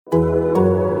In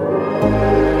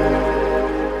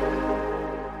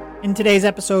today's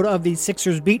episode of the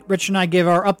Sixers Beat, Rich and I give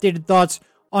our updated thoughts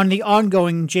on the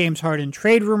ongoing James Harden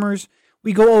trade rumors.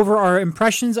 We go over our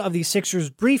impressions of the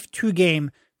Sixers' brief two-game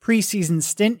preseason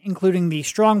stint, including the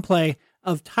strong play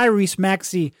of Tyrese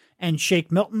Maxey and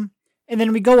Shake Milton. And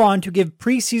then we go on to give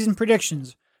preseason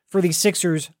predictions for the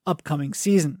Sixers' upcoming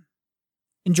season.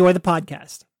 Enjoy the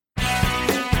podcast.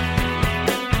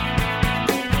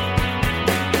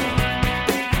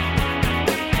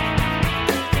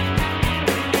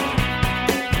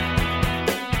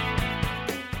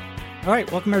 All right,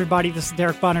 welcome everybody. This is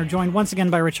Derek Bonner, joined once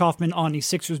again by Rich Hoffman on the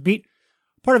Sixers Beat,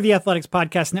 part of the Athletics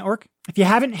Podcast Network. If you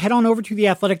haven't, head on over to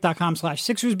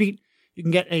theathletic.com/SixersBeat. You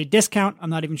can get a discount.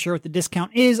 I'm not even sure what the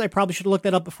discount is. I probably should have looked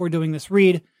that up before doing this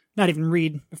read. Not even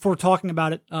read, before talking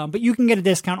about it. But you can get a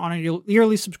discount on a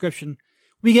yearly subscription.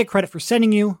 We get credit for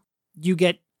sending you. You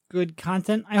get good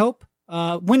content, I hope.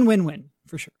 Win-win-win,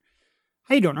 for sure.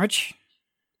 How you doing, Rich?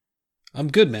 I'm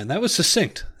good, man. That was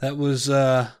succinct. That was...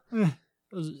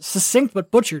 It was succinct but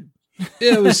butchered.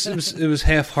 Yeah, it was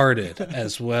half-hearted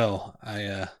as well.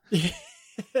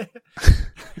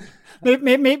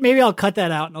 Maybe I'll cut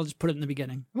that out and I'll just put it in the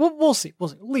beginning. We'll see.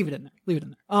 We'll leave it in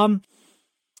there.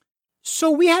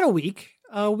 So we had a week.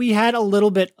 We had a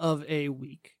little bit of a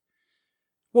week.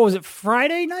 What was it?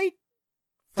 Friday night?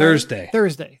 Thursday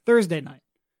night.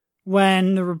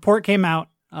 When the report came out.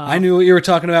 I knew what you were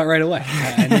talking about right away.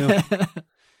 I knew.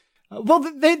 Well,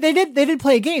 they did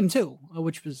play a game too,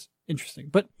 which was interesting.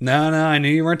 But no, I knew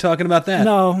you weren't talking about that.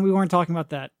 No, we weren't talking about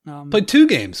that. Played two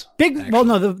games. Actually. Well,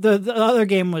 no, the other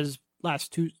game was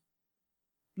last Tuesday.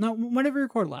 No, when did we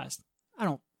record last? I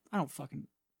don't fucking.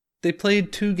 They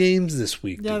played two games this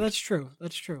week. Yeah, dude. That's true.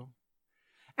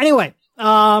 Anyway,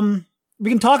 we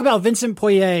can talk about Vincent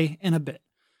Poirier in a bit,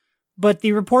 but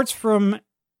the reports from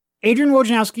Adrian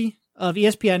Wojnarowski of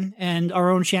ESPN and our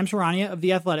own Shams Charania of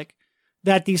The Athletic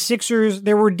that the Sixers,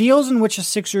 there were deals in which the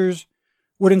Sixers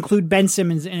would include Ben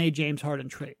Simmons in a James Harden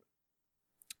trade.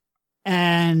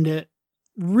 And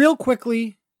real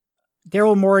quickly,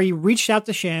 Daryl Morey reached out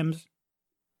to Shams,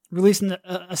 releasing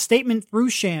a statement through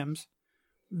Shams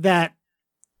that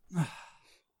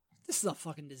this is a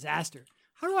fucking disaster.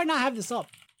 How do I not have this up?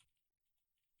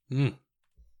 He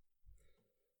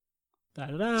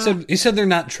said they're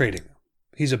not trading.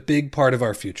 He's a big part of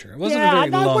our future. It wasn't a very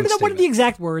long statement. What are the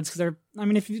exact words? Because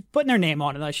if you're putting their name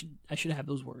on it, I should have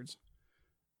those words.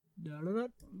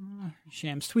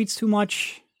 Shams tweets too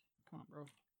much. Come on, bro.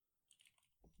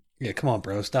 Yeah, come on,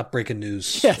 bro. Stop breaking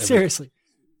news. Yeah, seriously.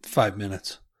 5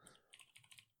 minutes.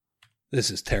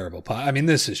 This is terrible.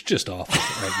 This is just awful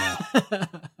right now.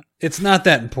 It's not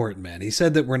that important, man. He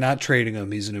said that we're not trading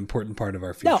him. He's an important part of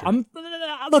our future. No,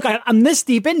 I'm this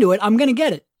deep into it. I'm going to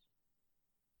get it.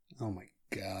 Oh, my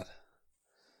God.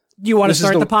 Do you want to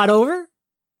start the pot over?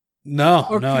 No,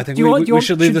 I think we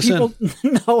should leave this in.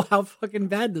 People know how fucking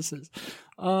bad this is.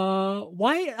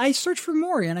 Why? I searched for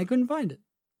Morey and I couldn't find it.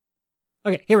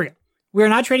 Okay, here we go. We are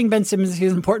not trading Ben Simmons.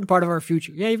 He's an important part of our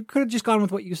future. Yeah, you could have just gone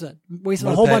with what you said. Wasted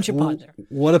a whole bunch of pot there.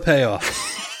 What a payoff.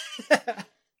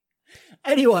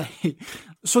 Anyway,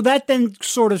 so that then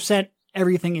sort of sent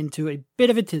everything into a bit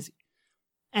of a tizzy.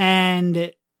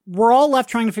 And we're all left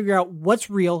trying to figure out what's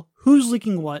real, who's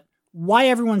leaking what, why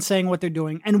everyone's saying what they're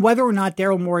doing, and whether or not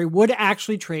Daryl Morey would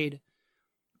actually trade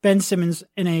Ben Simmons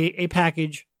in a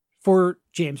package for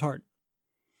James Harden.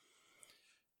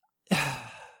 I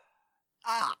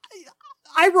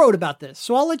wrote about this,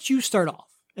 so I'll let you start off,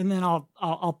 and then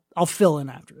I'll fill in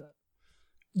after that.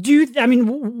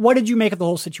 What did you make of the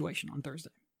whole situation on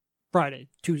Thursday, Friday,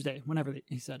 Tuesday, whenever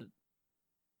he said it?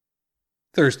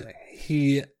 Thursday.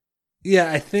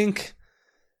 I think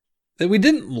that we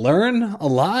didn't learn a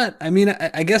lot.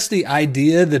 I guess the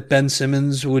idea that Ben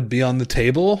Simmons would be on the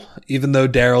table, even though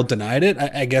Daryl denied it,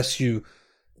 I guess you,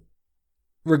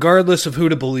 regardless of who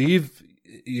to believe,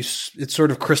 it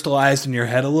sort of crystallized in your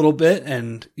head a little bit,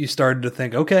 and you started to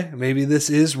think, okay, maybe this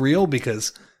is real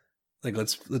because,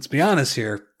 let's be honest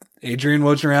here, Adrian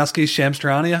Wojnarowski, Shams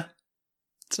Charania,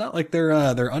 it's not like they're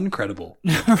uncredible.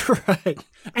 Right.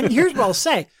 And here's what I'll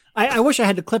say. I wish I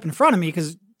had the clip in front of me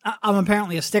because I'm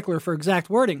apparently a stickler for exact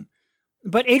wording.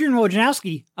 But Adrian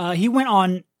Wojnarowski, he went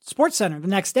on SportsCenter the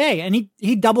next day and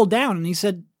he doubled down and he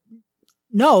said,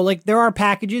 no, there are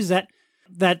packages that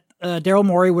Daryl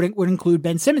Morey would include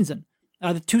Ben Simmons in.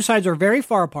 The two sides are very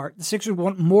far apart. The Sixers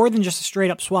want more than just a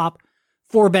straight up swap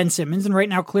for Ben Simmons. And right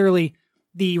now, clearly,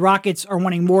 the Rockets are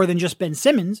wanting more than just Ben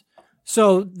Simmons.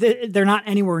 So they're not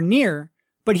anywhere near.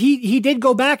 But he did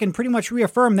go back and pretty much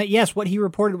reaffirm that, yes, what he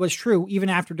reported was true, even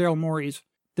after Daryl Morey's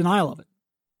denial of it.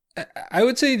 I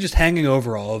would say just hanging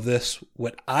over all of this,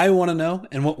 what I want to know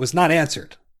and what was not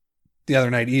answered the other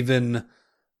night, even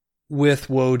with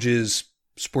Woj's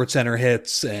SportsCenter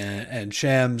hits and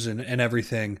Shams and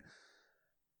everything.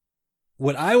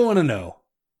 What I want to know,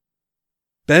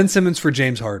 Ben Simmons for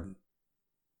James Harden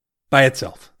by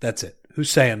itself. That's it. Who's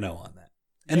saying no on that?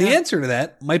 And the answer to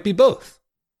that might be both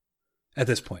at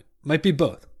this point. Might be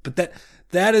both. But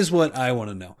that is what I want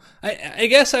to know. I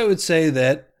guess I would say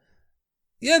that,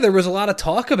 yeah, there was a lot of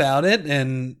talk about it.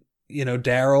 And,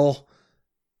 Daryl,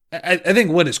 I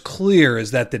think what is clear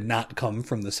is that did not come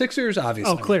from the Sixers,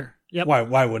 obviously. Oh, clear. Yep.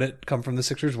 Why would it come from the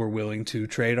Sixers? We're willing to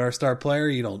trade our star player.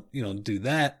 You don't do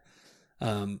that.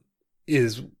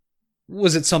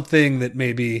 Was it something that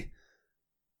maybe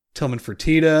Tillman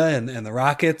Fertitta and the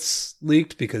Rockets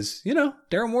leaked? Because,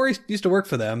 Daryl Morey used to work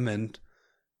for them, and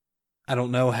I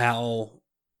don't know how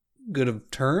good of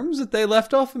terms that they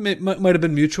left off. It might have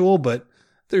been mutual, but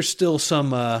there's still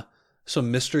some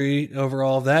mystery over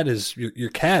all of that. Is your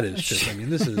cat is just,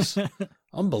 this is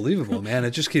unbelievable, man.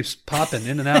 It just keeps popping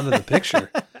in and out of the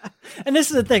picture. And this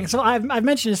is the thing. So I've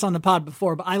mentioned this on the pod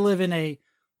before, but I live in a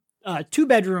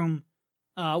 2-bedroom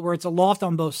where it's a loft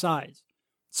on both sides.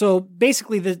 So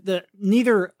basically the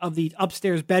neither of the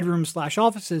upstairs bedrooms /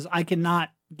 offices, I cannot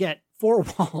get 4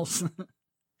 walls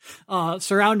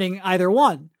surrounding either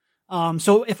one.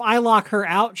 So if I lock her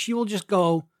out, she will just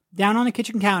go down on the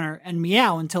kitchen counter and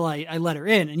meow until I let her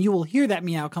in. And you will hear that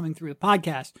meow coming through the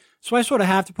podcast. So I sort of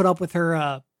have to put up with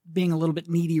her being a little bit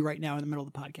needy right now in the middle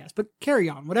of the podcast. But carry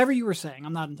on. Whatever you were saying,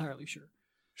 I'm not entirely sure.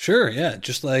 Sure, yeah.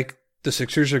 Just like the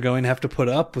Sixers are going to have to put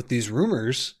up with these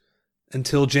rumors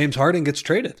until James Harden gets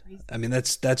traded.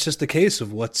 That's just the case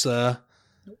of what's going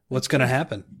to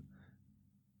happen.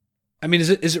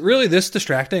 Is it really this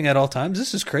distracting at all times?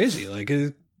 This is crazy. Like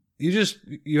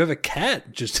you have a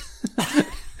cat just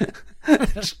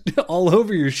all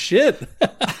over your shit.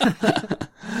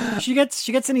 She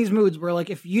gets in these moods where, like,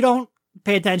 if you don't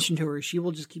pay attention to her, she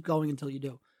will just keep going until you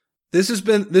do. This has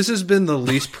been the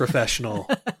least professional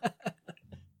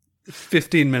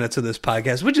 15 minutes of this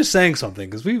podcast, which is saying something,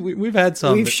 because we've had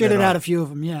some. We've shitted out a few of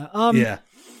them, yeah. Yeah.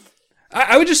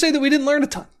 I would just say that we didn't learn a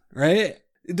ton, right?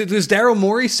 Was Daryl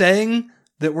Morey saying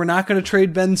that we're not going to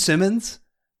trade Ben Simmons?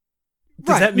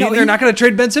 Does that mean they're not going to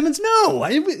trade Ben Simmons? No,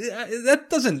 that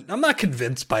doesn't. I'm not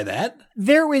convinced by that.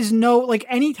 There is no,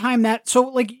 anytime that.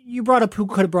 So, you brought up who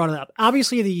could have brought it up.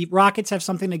 Obviously, the Rockets have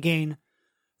something to gain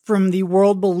from the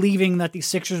world believing that the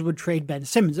Sixers would trade Ben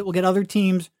Simmons. It will get other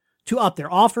teams to up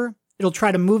their offer. It'll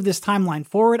try to move this timeline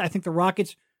forward. I think the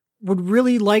Rockets would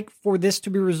really like for this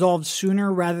to be resolved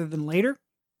sooner rather than later.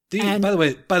 By the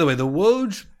way, the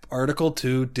Woj article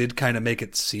too did kind of make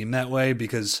it seem that way,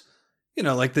 because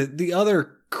the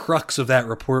other crux of that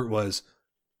report was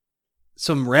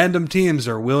some random teams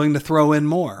are willing to throw in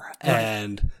more, right.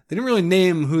 And they didn't really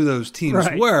name who those teams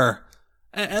were.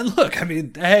 And look,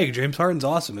 hey, James Harden's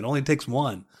awesome. It only takes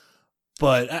one,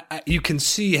 but you can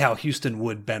see how Houston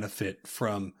would benefit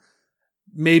from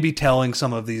maybe telling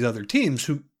some of these other teams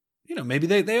who, maybe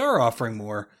they are offering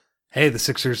more. Hey, the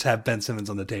Sixers have Ben Simmons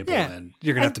on the table, and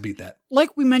you're going to have to beat that.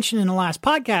 Like we mentioned in the last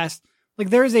podcast,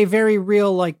 there is a very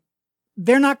real,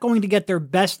 they're not going to get their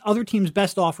other team's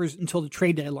best offers until the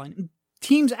trade deadline.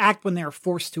 Teams act when they are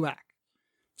forced to act.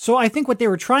 So I think what they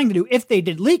were trying to do, if they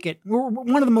did leak it,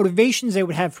 one of the motivations they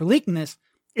would have for leaking this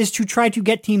is to try to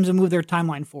get teams to move their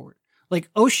timeline forward.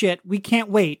 Oh shit, we can't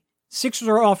wait. Sixers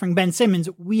are offering Ben Simmons.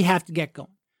 We have to get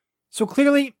going. So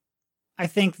clearly, I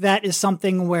think that is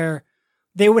something where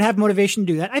they would have motivation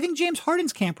to do that. I think James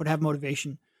Harden's camp would have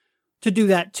motivation to do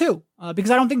that too, because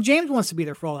I don't think James wants to be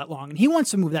there for all that long, and he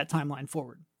wants to move that timeline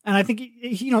forward. And I think,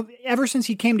 ever since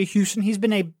he came to Houston, he's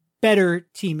been a better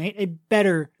teammate, a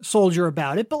better soldier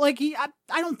about it. But I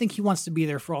don't think he wants to be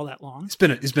there for all that long.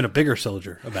 He's been a bigger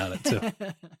soldier about it too.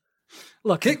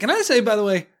 Look, can I say, by the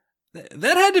way,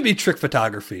 that had to be trick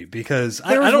photography, because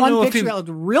there was I don't one know picture if that looked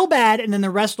real bad, and then the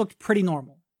rest looked pretty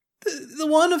normal. The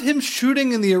one of him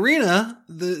shooting in the arena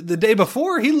the day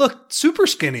before, he looked super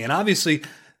skinny. And obviously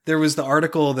there was the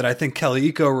article that I think Kelly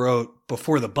Eco wrote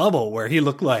before the bubble where he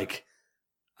looked like,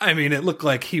 it looked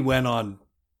like he went on,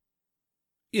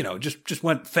 just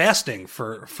went fasting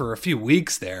for a few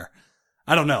weeks there.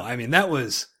 I don't know. That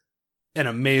was an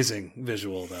amazing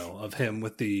visual though of him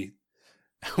with the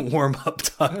warm up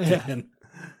tucked in.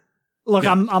 Look,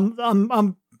 yeah.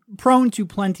 I'm prone to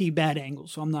plenty bad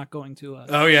angles, so I'm not going to.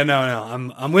 Oh yeah, no,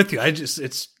 I'm with you.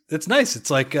 It's nice.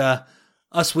 It's like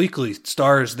Us Weekly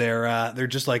stars. They're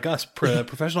just like us,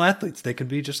 professional athletes. They can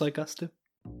be just like us too.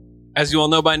 As you all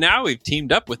know by now, we've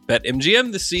teamed up with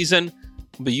BetMGM this season.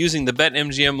 We'll be using the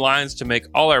BetMGM lines to make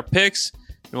all our picks.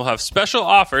 and we'll have special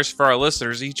offers for our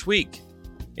listeners each week.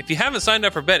 If you haven't signed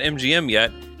up for BetMGM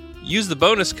yet, use the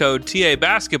bonus code TA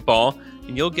Basketball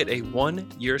and you'll get a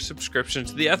 1-year subscription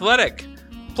to The Athletic.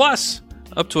 Plus,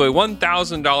 up to a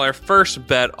 $1,000 first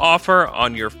bet offer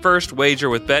on your first wager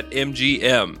with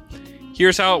BetMGM.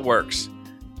 Here's how it works.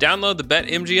 Download the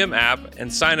BetMGM app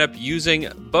and sign up using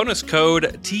bonus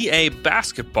code TA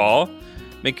Basketball.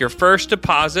 Make your first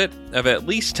deposit of at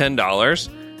least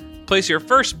 $10. Place your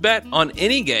first bet on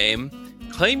any game.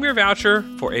 Claim your voucher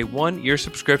for a 1-year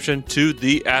subscription to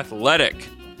The Athletic.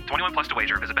 21 plus to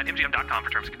wager. Visit BetMGM.com for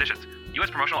terms and conditions. U.S.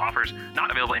 promotional offers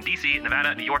not available in D.C.,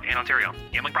 Nevada, New York, and Ontario.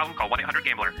 Gambling problem? Call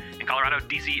 1-800-GAMBLER. In Colorado,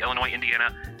 D.C., Illinois,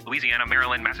 Indiana, Louisiana,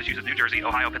 Maryland, Massachusetts, New Jersey,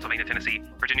 Ohio, Pennsylvania, Tennessee,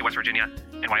 Virginia, West Virginia,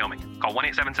 and Wyoming. Call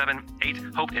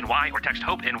 1-877-8-HOPE-NY or text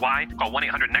HOPE-NY. Call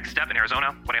 1-800-NEXT-STEP in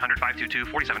Arizona,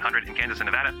 1-800-522-4700 in Kansas and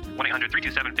Nevada,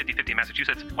 1-800-327-5050 in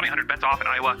Massachusetts, 1-800-BETS-OFF in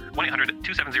Iowa,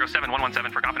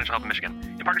 1-800-270-7117 for confidential help in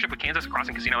Michigan. In partnership with Kansas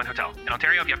Crossing Casino and Hotel. In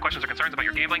Ontario, if you have questions or concerns about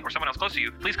your gambling or someone else close to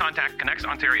you, please contact Connects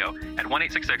Ontario at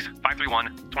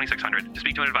 1-866-531-2600 to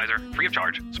speak to an advisor free of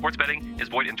charge. Sports betting is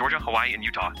void in Georgia, Hawaii, and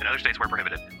Utah, and other states where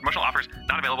prohibited. Promotional offers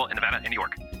not available in Nevada and New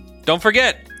York. Don't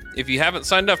forget, if you haven't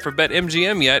signed up for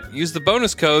BetMGM yet, use the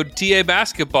bonus code TA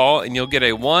Basketball and you'll get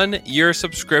a 1-year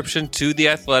subscription to The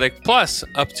Athletic, plus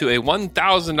up to a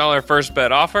 $1,000 first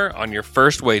bet offer on your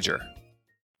first wager.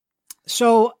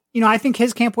 So, I think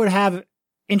his camp would have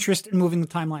interest in moving the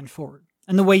timeline forward.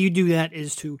 And the way you do that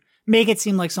is to make it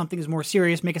seem like something is more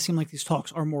serious, make it seem like these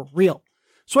talks are more real.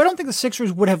 So I don't think the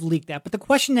Sixers would have leaked that. But the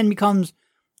question then becomes,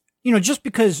 just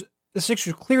because the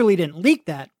Sixers clearly didn't leak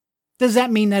that, does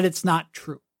that mean that it's not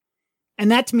true?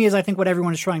 And that to me is, I think, what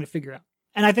everyone is trying to figure out.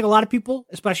 And I think a lot of people,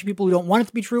 especially people who don't want it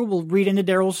to be true, will read into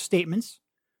Daryl's statements.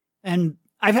 And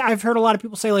I've heard a lot of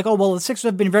people say, like, oh, well, the Sixers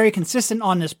have been very consistent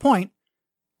on this point.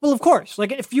 Well, of course,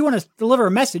 like if you want to deliver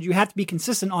a message, you have to be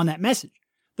consistent on that message.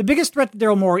 The biggest threat to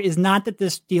Daryl Morey is not that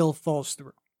this deal falls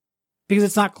through, because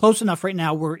it's not close enough right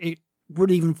now where it would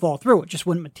even fall through. It just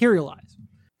wouldn't materialize.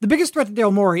 The biggest threat to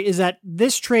Daryl Morey is that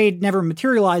this trade never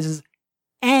materializes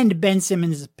and Ben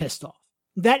Simmons is pissed off.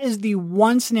 That is the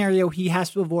one scenario he has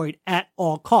to avoid at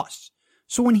all costs.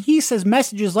 So when he says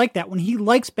messages like that, when he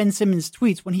likes Ben Simmons'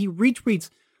 tweets, when he retweets,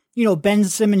 Ben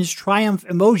Simmons' triumph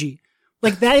emoji,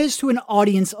 like that is to an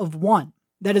audience of one.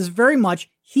 That is very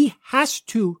much, he has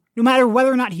to, no matter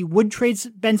whether or not he would trade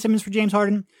Ben Simmons for James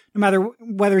Harden, no matter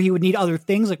whether he would need other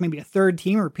things, like maybe a third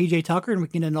team or PJ Tucker, and we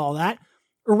can get into all that,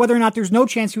 or whether or not there's no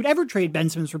chance he would ever trade Ben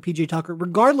Simmons for PJ Tucker,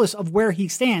 regardless of where he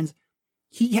stands,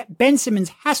 Ben Simmons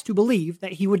has to believe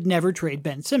that he would never trade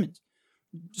Ben Simmons.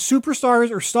 Superstars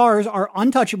or stars are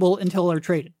untouchable until they're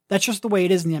traded. That's just the way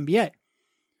it is in the NBA.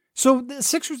 So the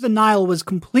Sixers' denial was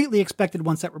completely expected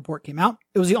once that report came out.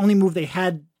 It was the only move they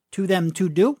had to them to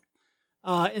do.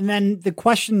 And then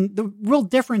the real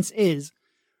difference is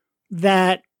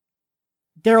that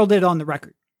Daryl did it on the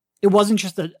record. It wasn't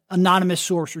just an anonymous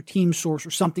source or team source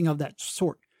or something of that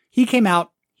sort. He came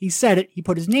out, he said it, he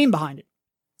put his name behind it.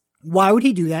 Why would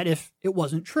he do that if it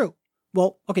wasn't true?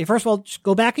 Well, okay, first of all, just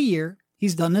go back a year.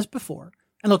 He's done this before.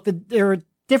 And look, there are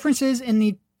differences in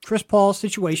the Chris Paul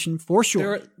situation for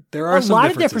sure. There are some a lot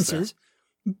of differences,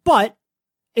 but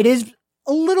it is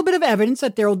a little bit of evidence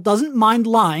that Daryl doesn't mind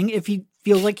lying if he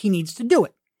feels like he needs to do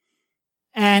it.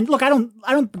 And look, I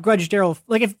don't begrudge Daryl.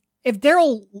 Like if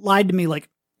Daryl lied to me, like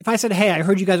if I said, hey, I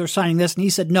heard you guys are signing this, and he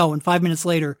said no, and 5 minutes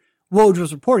later, Woj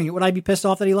was reporting it, would I be pissed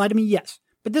off that he lied to me? Yes.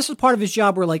 But this is part of his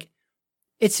job where, like,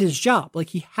 it's his job. Like,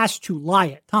 he has to lie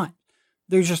at times.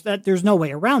 There's no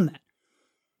way around that.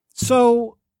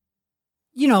 So,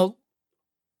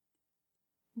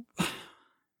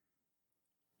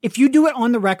 if you do it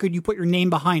on the record, you put your name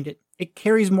behind it, it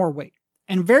carries more weight.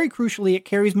 And very crucially, it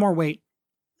carries more weight,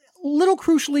 a little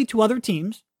crucially to other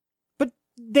teams, but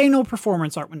they know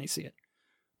performance art when they see it.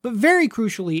 But very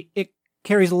crucially, it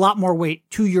carries a lot more weight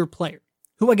to your player,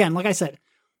 who, again, like I said,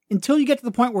 until you get to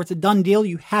the point where it's a done deal,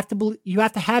 you have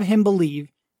to have him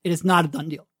believe it is not a done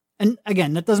deal. And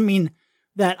again, that doesn't mean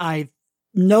that I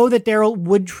know that Daryl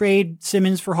would trade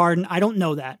Simmons for Harden. I don't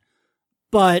know that.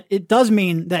 But it does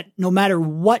mean that no matter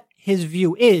what his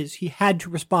view is, he had to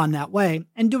respond that way.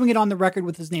 And doing it on the record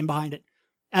with his name behind it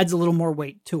adds a little more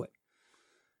weight to it.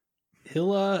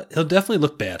 He'll definitely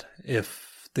look bad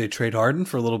if they trade Harden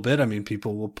for a little bit. I mean,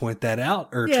 people will point that out.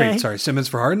 Or trade Simmons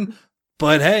for Harden.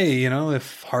 But hey,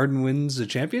 if Harden wins a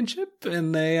championship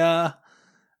and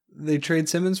they trade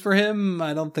Simmons for him,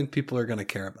 I don't think people are going to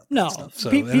care about that stuff. So,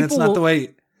 and it's not the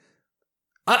way.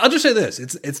 I'll just say this: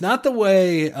 it's not the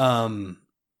way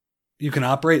you can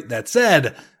operate. That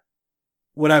said,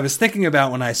 what I was thinking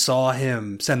about when I saw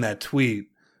him send that tweet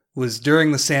was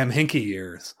during the Sam Hinkie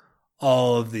years,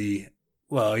 all of the,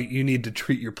 well, you need to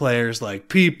treat your players like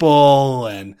people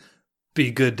and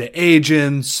be good to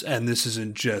agents, and this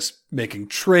isn't just making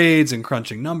trades and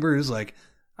crunching numbers. Like,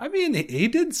 I mean, he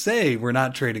did say we're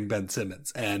not trading Ben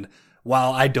Simmons. And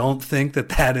while I don't think that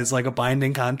that is like a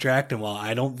binding contract, and while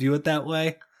I don't view it that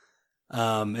way,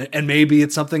 and maybe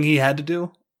it's something he had to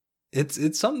do,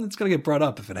 it's something that's going to get brought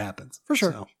up if it happens. For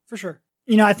sure. So. For sure.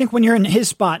 You know, I think when you're in his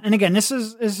spot, and again, this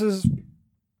is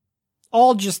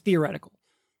all just theoretical,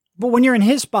 but when you're in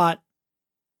his spot,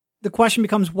 the question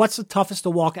becomes, what's the toughest to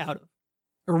walk out of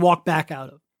or walk back out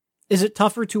of? Is it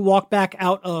tougher to walk back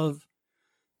out of,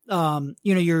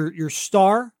 your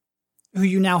star who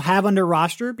you now have under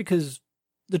roster because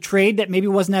the trade that maybe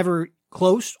was never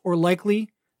close or likely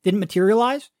didn't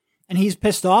materialize and he's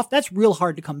pissed off? That's real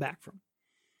hard to come back from.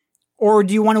 Or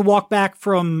do you want to walk back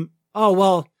from, oh,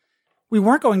 well, we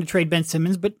weren't going to trade Ben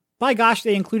Simmons, but by gosh,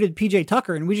 they included PJ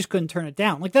Tucker and we just couldn't turn it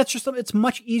down. Like, that's just, it's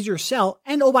much easier sell.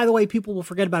 And oh, by the way, people will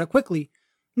forget about it quickly.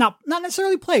 Not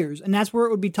necessarily players. And that's where it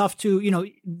would be tough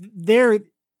to, their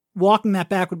walking that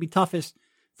back would be toughest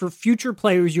for future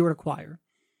players you would acquire.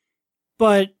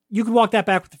 But you could walk that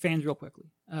back with the fans real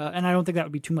quickly. And I don't think that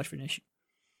would be too much of an issue.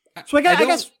 So I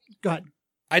guess, go ahead.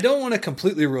 I don't want to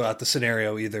completely rule out the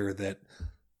scenario either that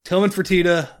Tillman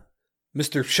Fertitta,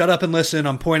 Mr. Shut Up and Listen,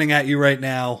 I'm pointing at you right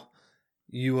now.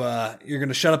 You're going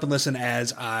to shut up and listen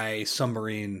as I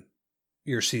submarine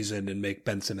your season and make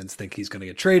Ben Simmons think he's going to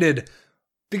get traded.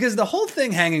 Because the whole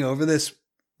thing hanging over this,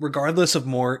 regardless of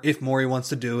if Morey wants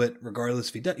to do it, regardless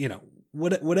if he does,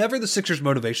 whatever the Sixers'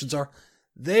 motivations are,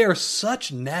 they are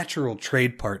such natural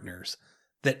trade partners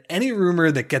that any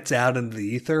rumor that gets out into the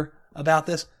ether about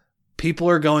this, people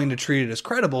are going to treat it as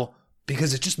credible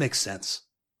because it just makes sense.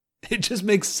 It just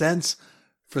makes sense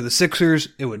for the Sixers.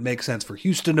 It would make sense for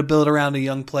Houston to build around a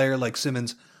young player like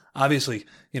Simmons. Obviously,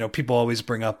 people always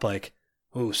bring up like,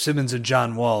 oh, Simmons and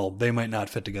John Wall, they might not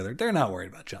fit together. They're not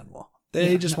worried about John Wall.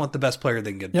 They just want the best player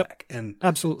they can get back. And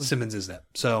absolutely, Simmons is that.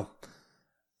 So,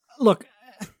 look,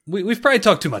 we've probably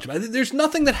talked too much about it. There's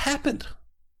nothing that happened.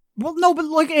 Well, no, but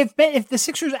like if the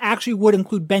Sixers actually would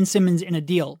include Ben Simmons in a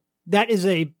deal, that's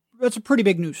a pretty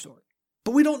big news story.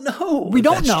 But we don't know. We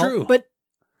don't know. True. But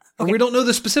we don't know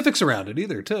the specifics around it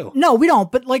either, too. No, we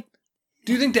don't. But like,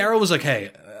 do you think Daryl was like,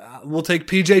 "Hey, we'll take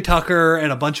PJ Tucker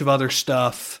and a bunch of other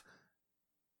stuff,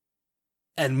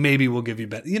 and maybe we'll give you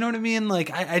better"? You know what I mean?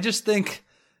 Like, I just think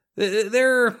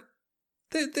there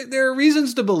are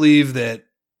reasons to believe that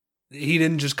he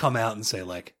didn't just come out and say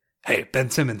like, "Hey,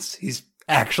 Ben Simmons, he's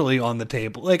actually on the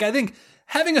table." Like, I think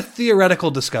having a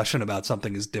theoretical discussion about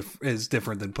something is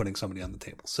different than putting somebody on the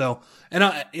table. So, and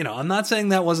I'm not saying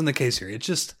that wasn't the case here. It's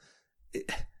just,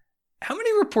 how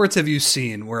many reports have you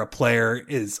seen where a player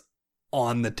is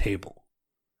on the table?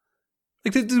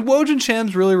 Like, did Woj and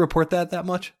Shams really report that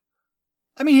much?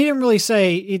 I mean, they didn't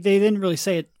really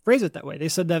phrase it that way. They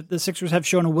said that the Sixers have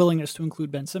shown a willingness to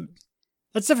include Ben Simmons.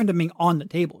 That's different than being on the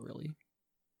table, really.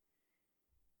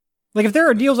 Like, if there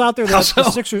are deals out there that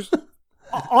the Sixers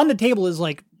on the table is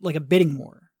like a bidding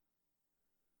war.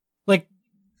 Like,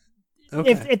 okay.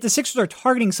 if the Sixers are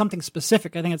targeting something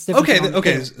specific, I think it's different.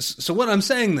 Okay. So what I'm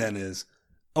saying then is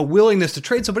a willingness to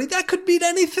trade somebody that could mean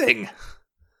anything.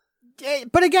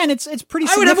 But again, it's pretty.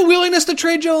 I would have a willingness to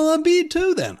trade Joel Embiid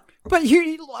too. Then, but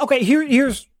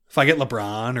here's if I get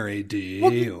LeBron or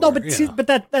AD.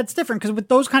 But that's different because with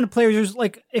those kind of players, there's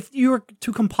like if you were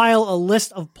to compile a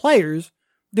list of players,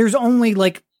 there's only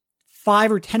like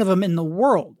 5 or 10 of them in the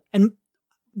world. And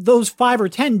those 5 or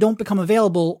 10 don't become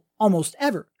available almost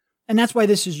ever. And that's why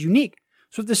this is unique.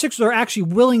 So if the Sixers are actually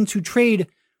willing to trade,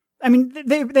 I mean,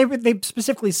 they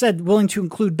specifically said willing to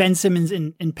include Ben Simmons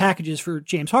in packages for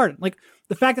James Harden. Like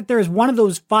the fact that there is one of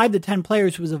those 5 to 10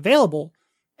 players who is available,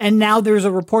 and now there's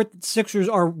a report that Sixers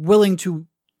are willing to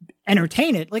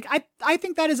entertain it. Like I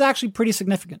think that is actually pretty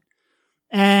significant.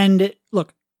 And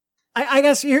look, I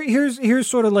guess here's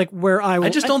sort of like where I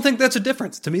just don't think that's a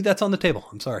difference. To me, that's on the table.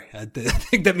 I'm sorry. I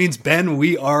think that means, Ben,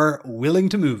 we are willing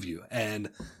to move you. And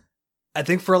I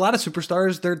think for a lot of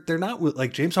superstars, they're not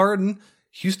like James Harden.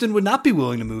 Houston would not be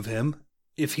willing to move him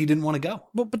if he didn't want to go.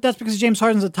 But that's because James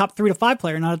Harden's a top 3 to 5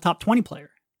 player, not a top 20 player.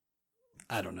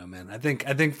 I don't know, man. I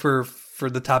think for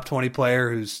the top 20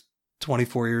 player who's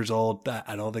 24 years old,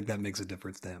 I don't think that makes a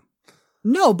difference to him.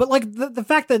 No, but like the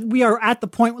fact that we are at the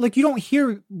point, like you don't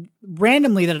hear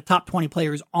randomly that a top 20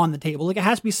 player is on the table. Like it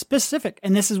has to be specific.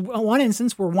 And this is one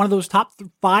instance where one of those top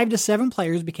 5 to 7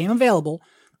 players became available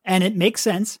and it makes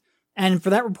sense. And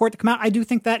for that report to come out, I do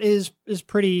think that is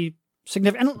pretty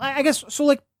significant. And I guess, so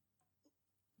like,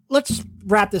 let's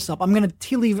wrap this up. I'm going to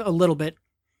tea leave a little bit.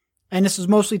 and this is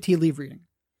mostly tea leaf reading.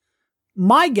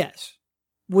 My guess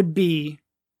would be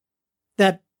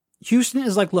that Houston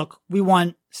is like, look, we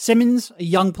want Simmons, a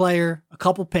young player, a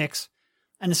couple picks,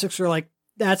 and the Sixers are like,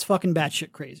 that's fucking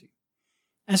batshit crazy.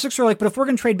 And the Sixers are like, but if we're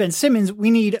going to trade Ben Simmons,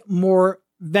 we need more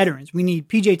veterans. We need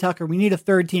PJ Tucker. We need a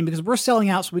third team because we're selling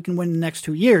out so we can win the next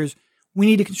 2 years. We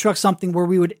need to construct something where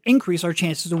we would increase our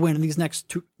chances to win in these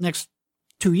next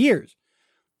two years.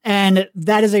 And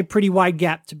that is a pretty wide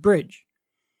gap to bridge.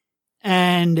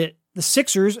 And the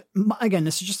Sixers, again,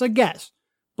 this is just a guess,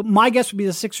 but my guess would be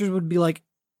the Sixers would be like,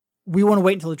 we want to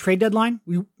wait until the trade deadline.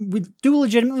 We do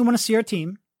legitimately want to see our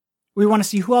team. We want to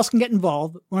see who else can get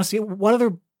involved. We want to see what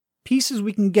other pieces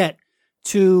we can get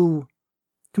to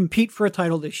compete for a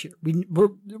title this year.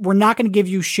 We're not going to give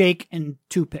you Shake and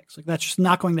 2 picks. Like, that's just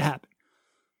not going to happen.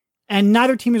 And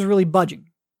neither team is really budging.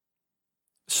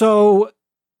 So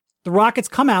the Rockets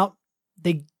come out,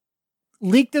 they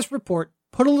leak this report,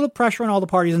 put a little pressure on all the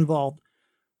parties involved,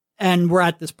 and we're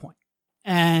at this point.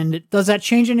 And does that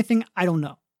change anything? I don't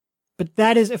know. But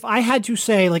that is, if I had to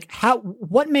say, like,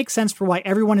 what makes sense for why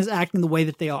everyone is acting the way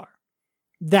that they are,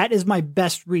 that is my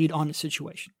best read on the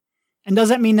situation. And does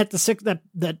that mean that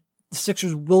the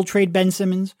Sixers will trade Ben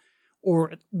Simmons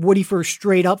or Woody for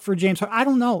straight up for James Harden? I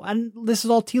don't know. This is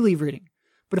all tea leaf reading.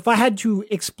 But if I had to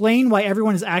explain why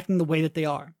everyone is acting the way that they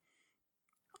are,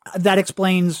 that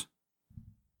explains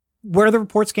where the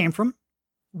reports came from,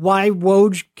 why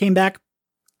Woj came back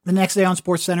the next day on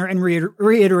SportsCenter and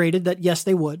reiterated that, yes,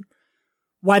 they would,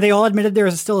 why they all admitted there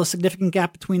is still a significant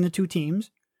gap between the two teams,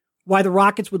 why the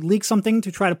Rockets would leak something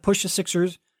to try to push the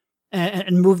Sixers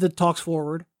and move the talks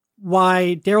forward,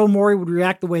 why Daryl Morey would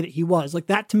react the way that he was. Like,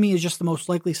 that to me is just the most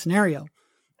likely scenario.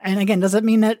 And again, does that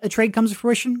mean that a trade comes to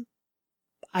fruition?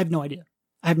 I have no idea.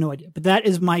 But that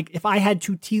is if I had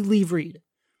to tea leaf read,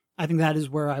 I think that is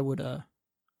where I would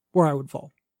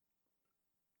fall.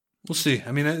 We'll see.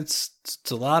 I mean, it's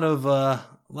a lot of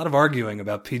arguing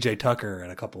about PJ Tucker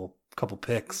and a couple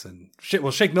picks and shit.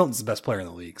 Well, Shake Milton's the best player in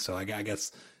the league, so I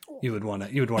guess you would want to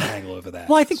haggle over that.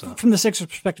 Well, I think from the Sixers'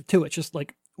 perspective too, it's just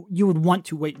like you would want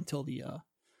to wait until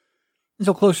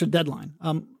closer to deadline,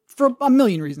 for a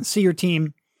million reasons. See your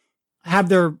team have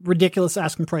their ridiculous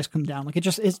asking price come down. Like,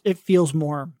 it feels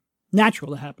more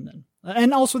natural to happen then,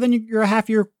 and also then you're a half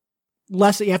year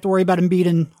less that you have to worry about Embiid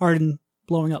and Harden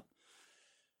blowing up.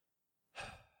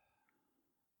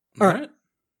 All right.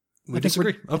 We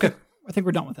disagree. Okay. I think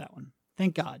we're done with that one.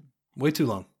 Thank God. Way too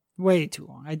long.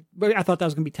 I thought that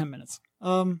was going to be 10 minutes.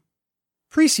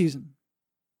 Preseason.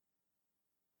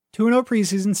 2-0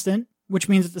 preseason stint, which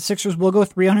means that the Sixers will go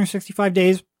 365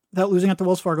 days without losing at the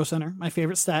Wells Fargo Center. My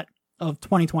favorite stat of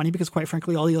 2020, because quite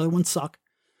frankly, all the other ones suck.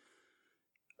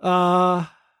 General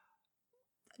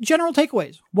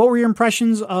takeaways. What were your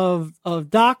impressions of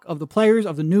Doc, of the players,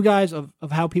 of the new guys, of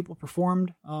how people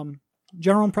performed?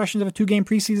 General impressions of a 2-game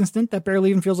preseason stint that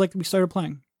barely even feels like we started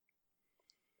playing.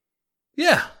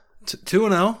 Yeah,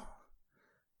 2-0.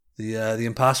 The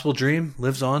impossible dream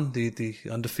lives on. The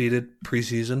undefeated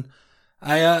preseason.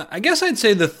 I guess I'd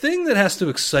say the thing that has to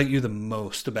excite you the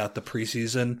most about the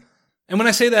preseason, and when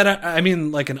I say that, I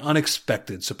mean like an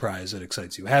unexpected surprise that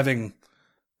excites you. Having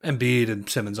Embiid and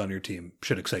Simmons on your team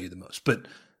should excite you the most, but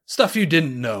stuff you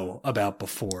didn't know about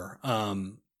before.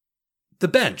 The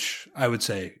bench, I would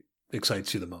say,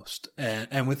 excites you the most.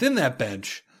 And within that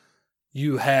bench,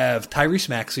 you have Tyrese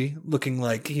Maxey looking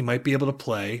like he might be able to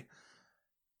play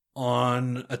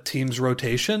on a team's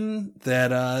rotation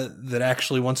that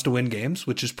actually wants to win games,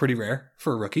 which is pretty rare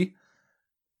for a rookie.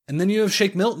 And then you have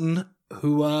Shake Milton,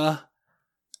 who I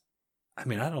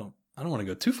don't want to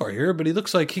go too far here, but he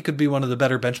looks like he could be one of the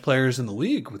better bench players in the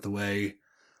league with the way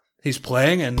he's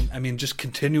playing, and I mean just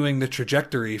continuing the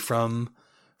trajectory from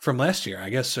last year. I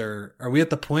guess are we at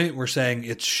the point where saying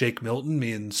it's Shake Milton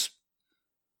means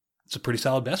it's a pretty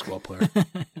solid basketball player?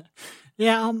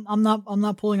 Yeah, I'm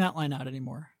not pulling that line out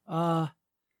anymore. But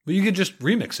you could just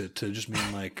remix it to just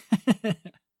mean like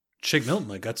Shake Milton,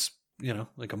 like that's,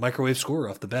 like a microwave scorer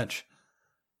off the bench.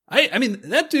 I mean,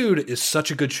 that dude is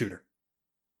such a good shooter.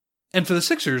 And for the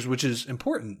Sixers, which is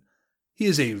important, he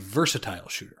is a versatile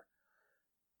shooter.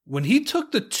 When he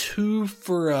took the 2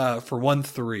 for 1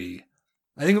 3,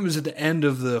 I think it was at the end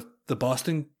of the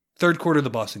Boston, third quarter of the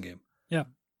Boston game. Yeah.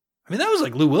 I mean, that was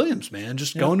like Lou Williams, man,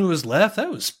 just going to his left. That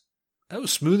was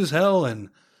smooth as hell. And,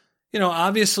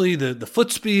 obviously the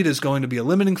foot speed is going to be a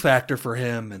limiting factor for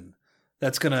him. And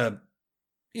that's going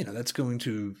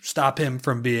to stop him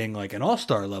from being like an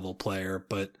all-star level player.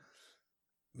 But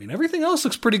I mean, everything else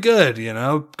looks pretty good,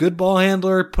 good ball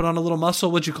handler, put on a little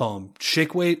muscle. What'd you call him?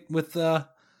 Shake weight with,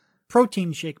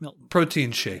 protein shake Milton.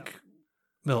 Protein shake.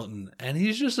 Milton, and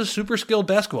he's just a super skilled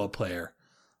basketball player,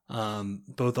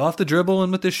 both off the dribble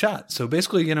and with his shot. So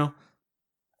basically,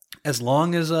 as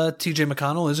long as TJ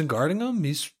McConnell isn't guarding him,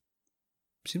 seems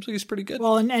like he's pretty good.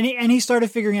 Well, and he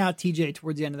started figuring out TJ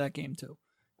towards the end of that game too.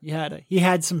 He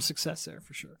had some success there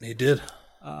for sure. He did.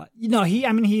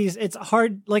 It's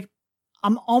hard. Like,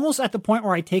 I'm almost at the point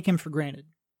where I take him for granted,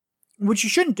 which you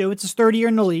shouldn't do. It's his third year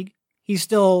in the league. He's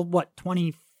still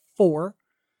 24,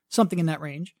 something in that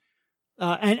range,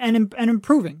 and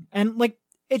improving. And like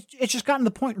it's just gotten to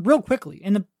the point real quickly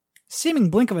in the seeming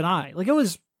blink of an eye. Like it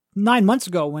was 9 months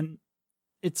ago when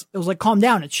it was like, calm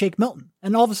down, it's Shake Milton,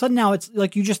 and all of a sudden now it's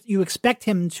like you expect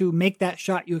him to make that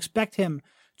shot. You expect him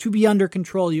to be under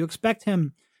control. You expect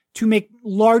him to make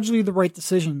largely the right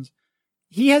decisions.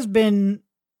 He has been,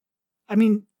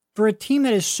 for a team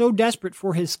that is so desperate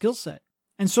for his skill set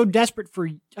and so desperate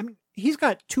he's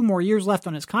got 2 more years left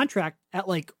on his contract at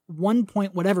like 1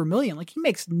 point whatever million. Like he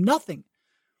makes nothing.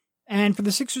 And for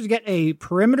the Sixers to get a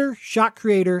perimeter shot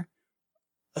creator,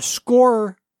 a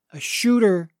scorer, a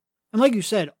shooter, and like you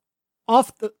said,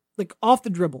 off the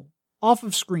dribble, off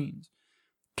of screens,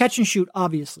 catch and shoot,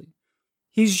 obviously.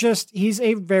 He's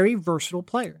a very versatile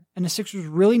player, and the Sixers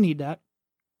really need that.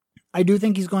 I do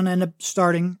think he's going to end up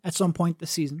starting at some point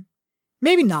this season.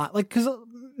 Maybe not, because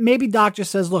maybe Doc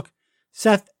just says, look,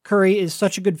 Seth Curry is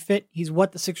such a good fit. He's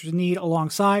what the Sixers need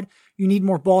alongside. You need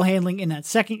more ball handling in that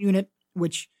second unit,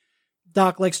 which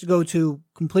Doc likes to go to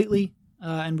completely,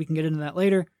 and we can get into that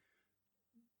later.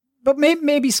 But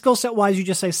maybe skill set wise, you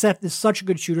just say Seth is such a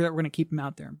good shooter that we're going to keep him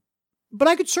out there. But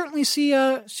I could certainly see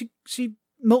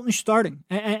Milton starting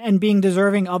and being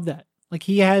deserving of that. Like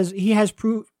he has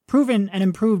proven and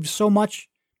improved so much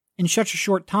in such a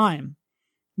short time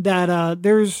that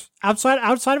there's outside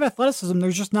of athleticism,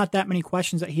 there's just not that many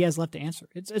questions that he has left to answer.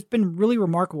 It's been really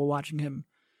remarkable watching him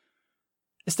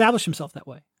establish himself that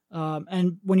way.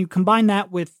 And when you combine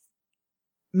that with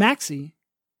Maxey,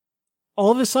 all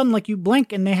of a sudden, like you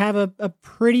blink and they have a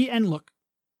pretty, and look,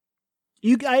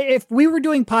 if we were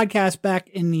doing podcasts back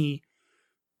in the,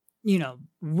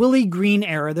 Willie Green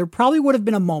era, there probably would have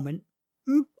been a moment,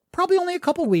 probably only a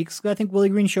couple weeks, because I think Willie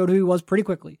Green showed who he was pretty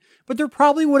quickly, but there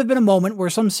probably would have been a moment where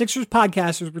some Sixers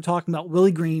podcasters were talking about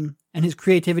Willie Green and his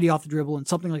creativity off the dribble and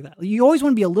something like that. You always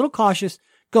want to be a little cautious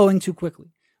going too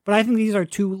quickly, but I think these are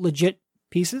 2 legit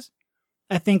pieces.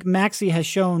 I think Maxey has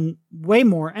shown way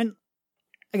more, and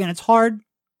again, it's hard,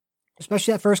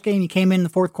 especially that first game. He came in the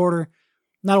fourth quarter,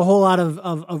 not a whole lot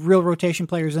of real rotation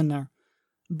players in there.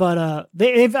 But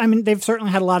they've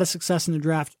certainly had a lot of success in the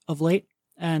draft of late,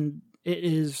 and it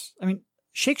is,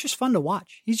 Shake's just fun to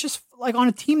watch. He's just like on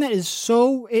a team that is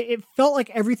so, it felt like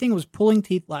everything was pulling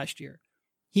teeth last year.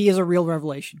 He is a real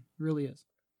revelation. He really is.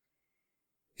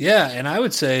 Yeah, and I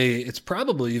would say it's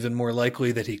probably even more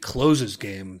likely that he closes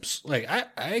games. Like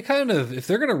I kind of, if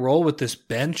they're going to roll with this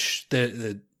bench,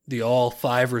 the all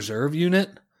 5 reserve unit,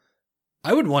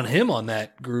 I would want him on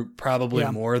that group probably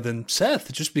more than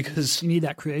Seth, just because you need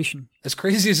that creation. As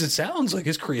crazy as it sounds, like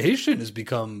his creation has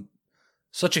become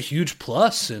such a huge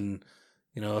plus. And,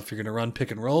 if you're going to run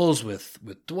pick and rolls with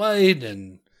Dwight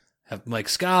and have Mike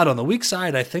Scott on the weak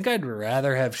side, I think I'd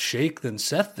rather have Shake than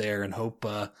Seth there and hope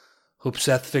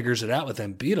Seth figures it out with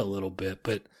Embiid a little bit.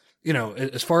 But,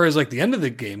 as far as like the end of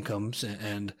the game comes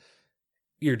and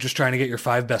you're just trying to get your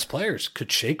 5 best players,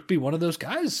 could Shake be one of those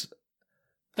guys?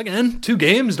 Again, 2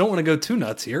 games, don't want to go too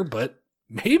nuts here, but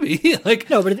maybe.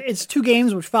 No, but it's 2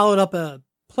 games which followed up a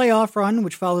playoff run,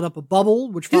 which followed up a bubble,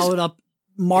 which followed up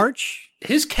March.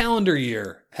 His calendar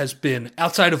year has been,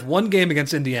 outside of 1 game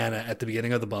against Indiana at the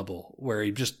beginning of the bubble, where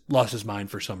he just lost his mind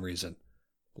for some reason.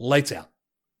 Lights out.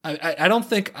 I don't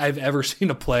think I've ever seen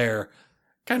a player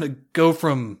kind of go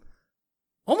from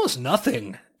almost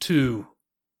nothing to,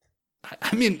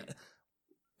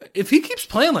 if he keeps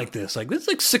playing like this is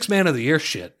like 6 man of the year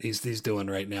shit he's doing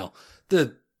right now.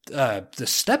 The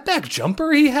step back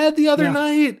jumper he had the other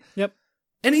night. Yep.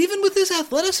 And even with his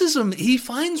athleticism, he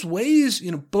finds ways,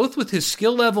 both with his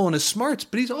skill level and his smarts,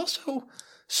 but he's also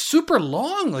super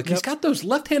long. Like he's got those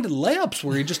left-handed layups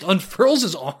where he just unfurls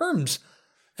his arms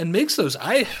and makes those.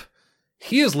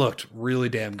 He has looked really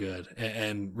damn good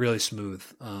and really smooth.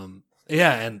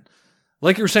 And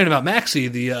like you were saying about Maxey,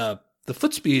 the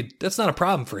foot speed, that's not a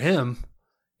problem for him.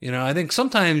 I think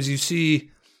sometimes you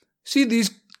see these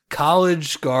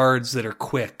college guards that are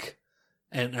quick,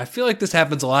 and I feel like this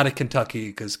happens a lot at Kentucky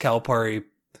because Calipari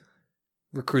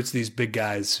recruits these big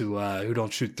guys who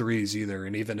don't shoot threes either.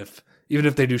 And even if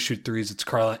they do shoot threes, it's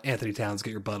Karl Anthony Towns,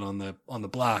 get your butt on the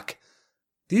block.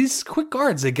 These quick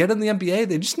guards they get in the NBA,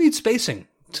 they just need spacing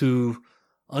to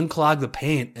unclog the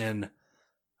paint. And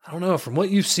I don't know, from what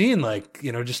you've seen, like,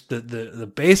 just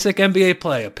the basic NBA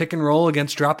play, a pick and roll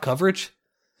against drop coverage,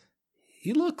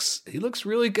 he looks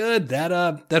really good.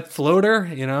 That floater,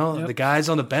 the guys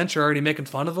on the bench are already making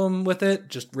fun of him with it,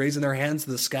 just raising their hands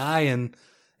to the sky and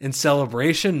in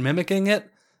celebration, mimicking it.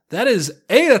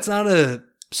 That's not a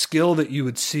skill that you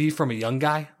would see from a young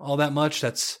guy all that much.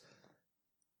 That's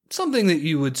something that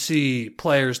you would see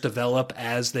players develop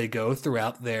as they go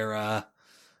throughout their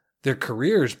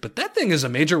careers. But that thing is a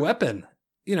major weapon.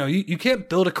 You can't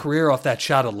build a career off that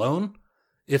shot alone.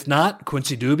 If not,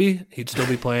 Quincy Doobie, he'd still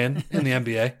be playing in the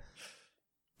NBA.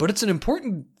 But it's an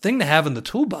important thing to have in the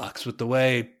toolbox with the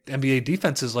way NBA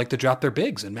defenses like to drop their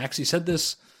bigs. And Maxey said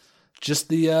this just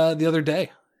the other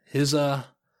day. His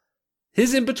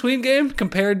in-between game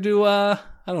compared to, I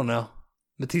don't know,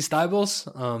 Matisse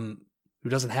Thybulle, who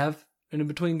doesn't have an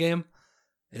in-between game,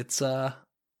 it's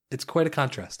quite a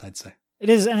contrast, I'd say. It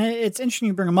is, and it's interesting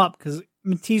you bring him up because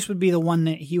Matisse would be the one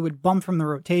that he would bump from the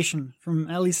rotation, from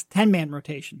at least 10-man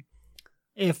rotation,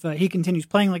 if he continues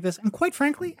playing like this. And quite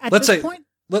frankly, at this point...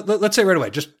 Let's say right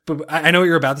away, I know what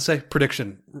you're about to say,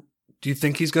 prediction. Do you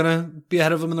think he's going to be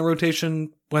ahead of him in the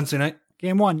rotation Wednesday night?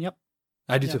 Game 1, yep.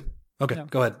 I do too. Okay,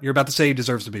 Go ahead. You're about to say he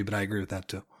deserves to be, but I agree with that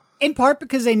too. In part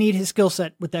because they need his skill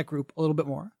set with that group a little bit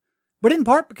more. But in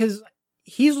part because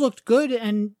he's looked good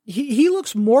and he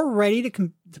looks more ready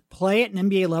to play at an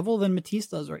NBA level than Matisse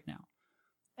does right now.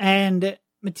 And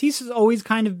Matisse has always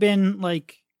kind of been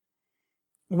like,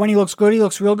 when he looks good, he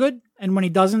looks real good. And when he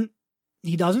doesn't,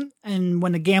 he doesn't. And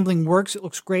when the gambling works, it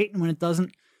looks great. And when it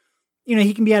doesn't,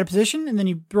 he can be out of position. And then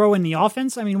you throw in the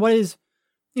offense. I mean, what is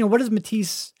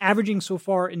Matisse averaging so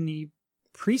far in the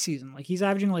preseason? Like he's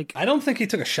averaging like... I don't think he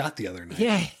took a shot the other night.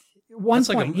 Yeah, 1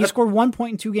 point. He scored 1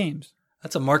 point in 2 games.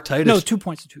 That's a Mark Titus. No, 2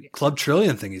 points in 2 games. Club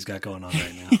trillion thing he's got going on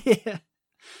right now. Yeah,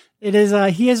 it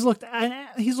is. He's looked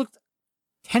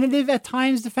tentative at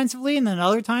times defensively, and then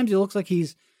other times he looks like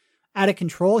he's out of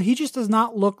control. He just does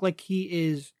not look like he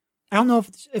is. I don't know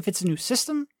if it's a new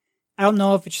system. I don't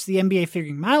know if it's just the NBA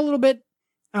figuring him out a little bit.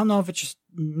 I don't know if it's just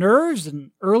nerves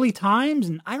and early times,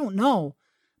 and I don't know.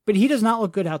 But he does not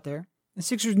look good out there. The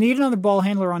Sixers need another ball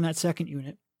handler on that second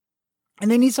unit,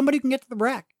 and they need somebody who can get to the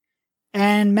rack.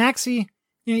 And Maxey,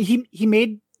 he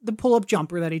made the pull-up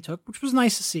jumper that he took, which was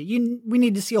nice to see. We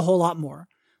need to see a whole lot more.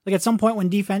 Like at some point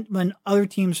when other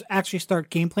teams actually start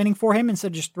game planning for him instead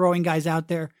of just throwing guys out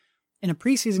there in a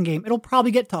preseason game, it'll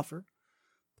probably get tougher.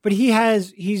 But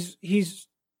he's,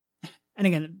 and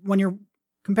again, when you're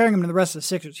comparing him to the rest of the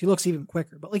Sixers, he looks even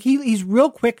quicker. But like he's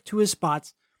real quick to his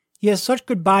spots. He has such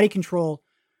good body control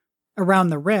around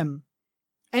the rim,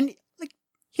 and like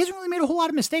he hasn't really made a whole lot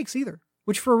of mistakes either,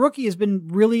 which for a rookie has been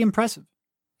really impressive.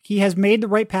 He has made the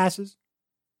right passes.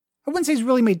 I wouldn't say he's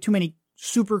really made too many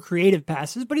super creative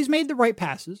passes, but he's made the right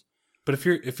passes. But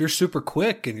if you're super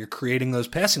quick and you're creating those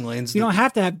passing lanes, you don't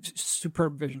have to have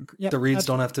superb vision. Yep, the reads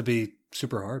don't have to be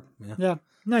super hard. Yeah.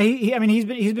 No, he's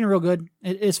been real good.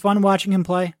 It's fun watching him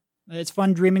play. It's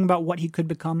fun dreaming about what he could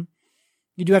become.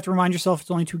 You do have to remind yourself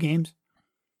it's only 2 games.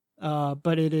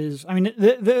 But it is, I mean,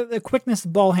 the quickness, the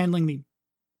ball handling, the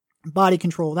body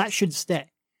control, that should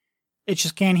stay. It's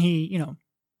just, can he,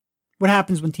 what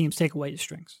happens when teams take away his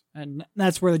strengths? And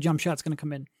that's where the jump shot's going to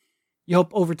come in. You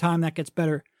hope over time that gets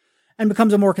better and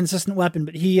becomes a more consistent weapon.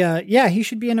 But he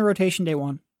should be in the rotation day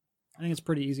 1. I think it's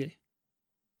pretty easy.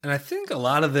 And I think a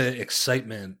lot of the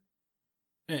excitement,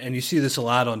 and you see this a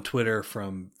lot on Twitter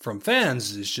from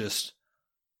fans, is just,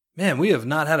 man, we have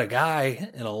not had a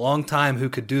guy in a long time who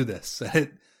could do this.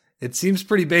 It seems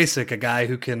pretty basic, a guy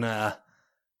who can,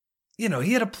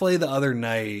 he had a play the other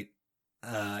night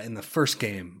in the first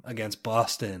game against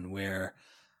Boston where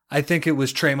I think it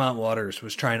was Tremont Waters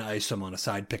was trying to ice him on a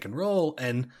side pick and roll,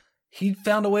 and he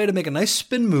found a way to make a nice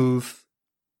spin move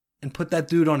and put that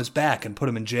dude on his back and put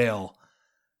him in jail.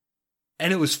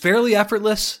 And it was fairly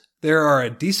effortless. There are a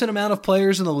decent amount of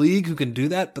players in the league who can do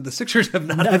that, but the Sixers have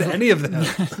not had any of them.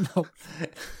 No.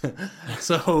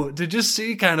 So to just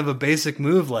see kind of a basic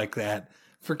move like that,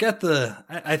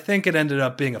 I think it ended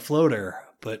up being a floater,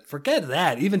 but forget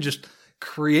that. Even just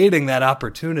creating that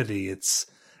opportunity, it's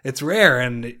rare.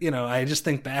 And, I just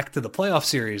think back to the playoff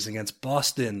series against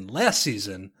Boston last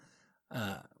season,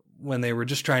 when they were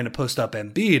just trying to post up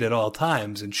Embiid at all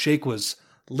times, and Shake was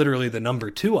literally the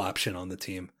number 2 option on the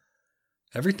team.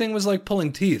 Everything was like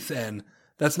pulling teeth, and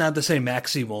that's not to say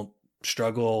Maxey won't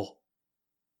struggle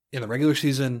in the regular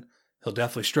season. He'll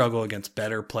definitely struggle against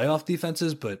better playoff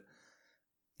defenses, but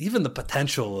even the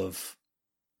potential of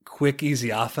quick,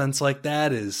 easy offense like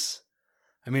that is,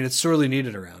 it's sorely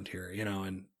needed around here,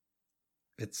 and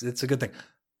it's a good thing.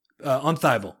 On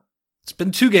Thybulle, it's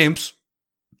been 2 games,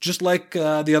 just like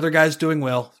the other guys doing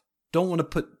well, don't want to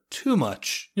put too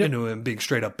much into him being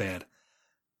straight up bad.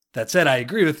 That said, I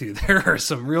agree with you. There are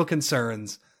some real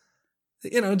concerns.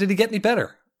 Did he get any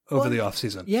better over the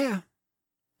offseason? Yeah.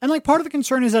 And like part of the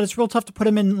concern is that it's real tough to put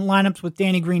him in lineups with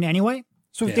Danny Green anyway.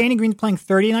 So if Danny Green's playing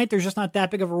 30 tonight, there's just not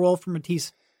that big of a role for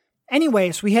Matisse.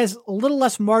 Anyway, so he has a little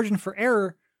less margin for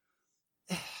error.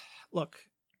 Look,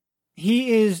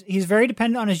 he's very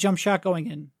dependent on his jump shot going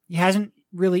in. He hasn't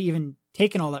really even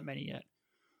taken all that many yet.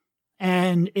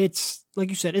 And it's, like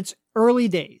you said, it's early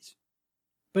days.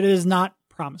 But it is not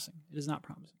promising. It is not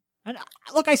promising. And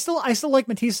look, I still like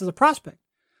Matisse as a prospect.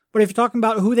 But if you're talking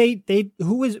about who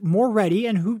who is more ready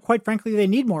and who, quite frankly, they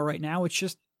need more right now,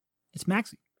 it's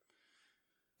Maxey.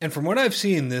 And from what I've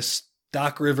seen, this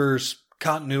Doc Rivers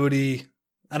continuity,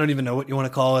 I don't even know what you want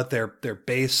to call it, their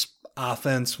base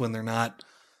offense when they're not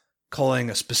calling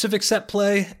a specific set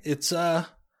play, it's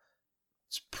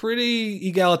pretty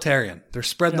egalitarian. They're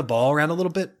spreading the ball around a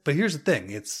little bit, but here's the thing,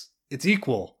 it's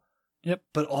equal. Yep.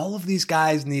 But all of these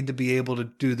guys need to be able to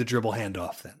do the dribble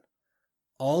handoff then.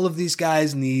 All of these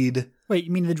guys need... Wait,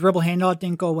 you mean the dribble handoff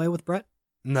didn't go away with Brett?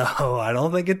 No, I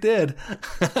don't think it did.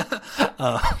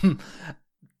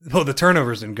 Well, the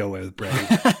turnovers didn't go away with Brett.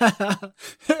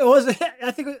 It was.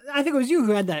 I think it was you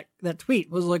who had that tweet.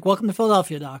 It was like, "Welcome to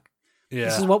Philadelphia, Doc. Yeah.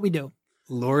 This is what we do."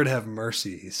 Lord have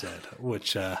mercy, he said.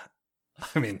 Which, that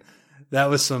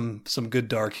was some good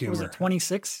dark humor. Was it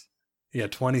 26? Yeah,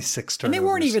 26 turnovers. And they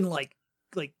weren't even like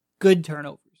good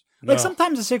turnovers. Like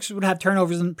sometimes the Sixers would have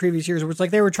turnovers in previous years where it's like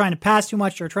they were trying to pass too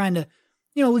much or trying to,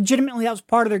 legitimately that was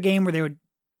part of their game where they would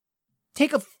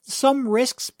take some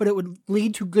risks, but it would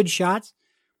lead to good shots.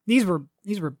 These were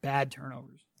bad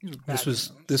turnovers.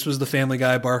 This was the Family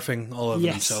Guy barfing all over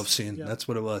himself scene. Yep. That's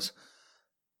what it was.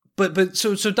 But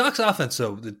so Doc's offense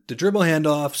though, the dribble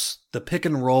handoffs, the pick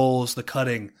and rolls, the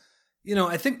cutting,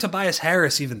 I think Tobias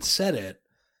Harris even said it.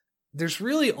 There's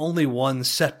really only one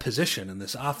set position in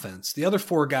this offense. The other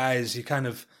four guys, you kind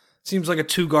of seems like a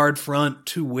 2-guard front,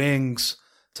 2 wings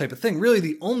type of thing. Really,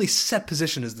 the only set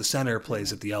position is the center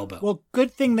plays at the elbow. Well, good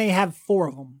thing they have 4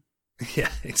 of them.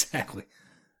 Yeah, exactly.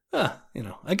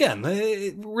 Again,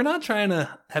 we're not trying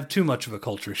to have too much of a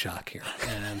culture shock here.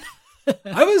 And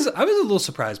I was a little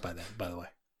surprised by that, by the way.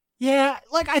 Yeah,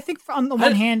 I think on the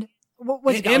one hand,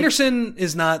 Anderson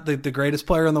is not the greatest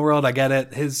player in the world. I get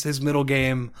it. His middle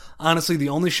game, honestly, the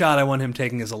only shot I want him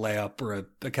taking is a layup or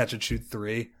a catch and shoot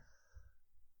 3.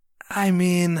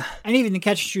 And even the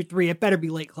catch and shoot 3, it better be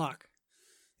late clock.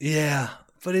 Yeah,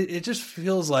 but it just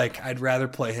feels like I'd rather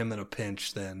play him in a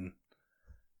pinch than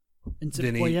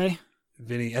Vinny.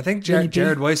 I think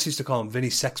Jared Weiss used to call him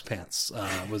Vinny Sexpants.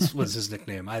 Was his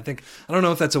nickname. I don't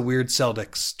know if that's a weird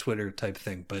Celtics Twitter type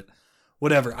thing, but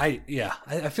whatever. I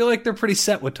feel like they're pretty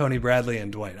set with Tony Bradley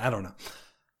and Dwight. I don't know.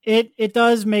 It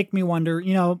does make me wonder.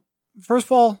 First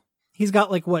of all, he's got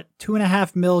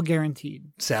 $2.5 million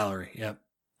guaranteed salary. Yep.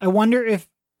 I wonder if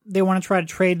they want to try to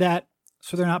trade that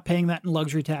so they're not paying that in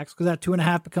luxury tax because that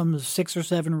 2.5 becomes 6 or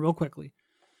 7 real quickly.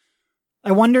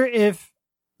 I wonder if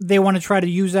they want to try to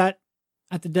use that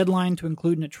at the deadline to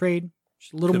include in a trade.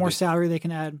 Just a little more salary they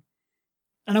can add.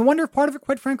 And I wonder if part of it,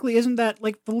 quite frankly, isn't that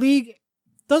the league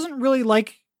doesn't really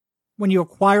like when you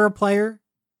acquire a player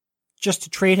just to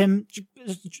trade him,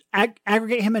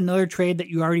 aggregate him in another trade that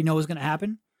you already know is going to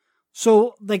happen.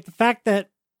 So the fact that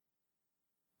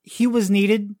he was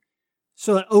needed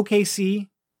so that OKC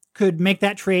could make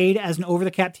that trade as an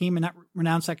over-the-cap team and not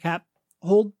renounce that cap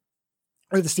hold,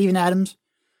 or the Steven Adams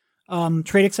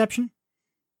trade exception.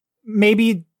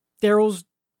 Maybe Daryl's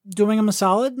doing him a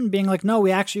solid and being like, no,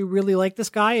 we actually really like this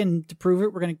guy, and to prove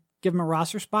it, we're going to give him a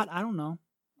roster spot. I don't know.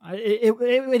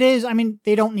 It is.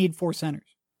 They don't need 4 centers,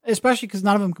 especially because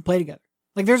none of them can play together.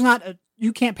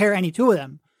 You can't pair any 2 of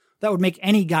them. That would make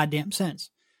any goddamn sense.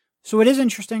 So it is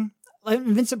interesting.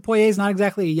 Vincent Poirier is not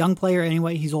exactly a young player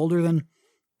anyway. He's older than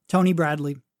Tony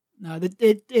Bradley.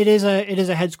 It is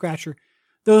a head scratcher.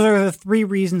 Those are the 3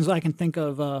 reasons I can think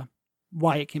of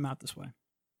why it came out this way.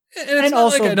 And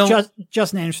also,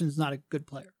 Justin Anderson is not a good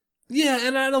player. Yeah,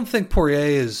 and I don't think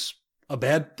Poirier is a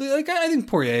bad. I think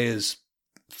Poirier is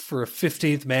for a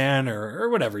 15th man or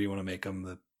whatever you want to make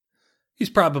him. He's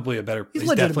probably a better.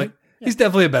 He's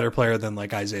definitely a better player than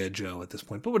Isaiah Joe at this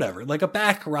point. But whatever, a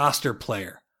back roster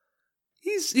player.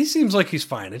 He seems like he's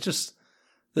fine. It's just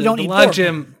the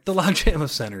logjam of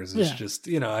centers is just,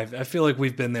 I feel like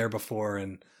we've been there before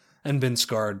and been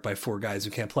scarred by 4 guys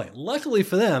who can't play. Luckily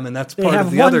for them, and that's part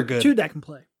of the other good. 2 that can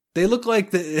play. They look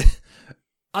like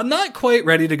I'm not quite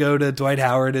ready to go to Dwight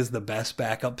Howard as the best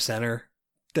backup center.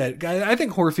 That guy, I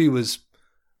think Horfey was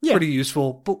pretty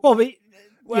useful. But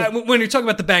When you're talking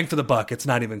about the bang for the buck, it's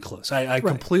not even close. I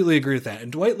completely agree with that.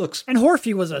 And Dwight looks... And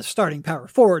Horfey was a starting power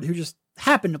forward who just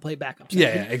happened to play backup.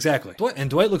 Yeah, exactly.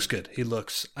 Dwight looks good. He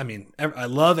looks... I mean, I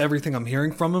love everything I'm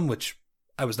hearing from him, which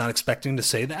I was not expecting to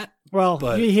say that. Well,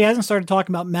 but he hasn't started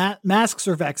talking about masks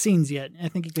or vaccines yet. I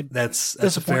think he could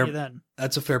disappoint you then.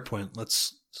 That's a fair point.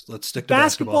 Let's stick to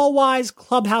basketball. Wise,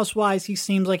 clubhouse wise, he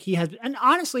seems like he has... And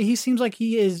honestly, he seems like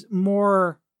he is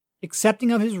more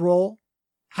accepting of his role,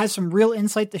 has some real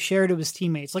insight to share to his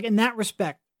teammates. Like, in that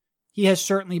respect, he has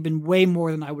certainly been way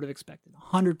more than I would have expected.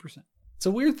 100%. It's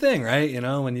a weird thing, right? You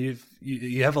know, when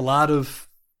you have a lot of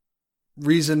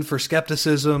reason for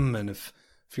skepticism, and if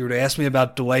you were to ask me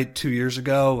about Dwight 2 years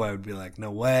ago, I would be like,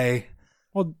 no way.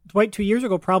 Well, Dwight 2 years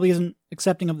ago probably isn't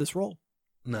accepting of this role.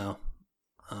 No.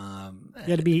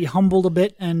 He had to be humbled a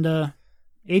bit and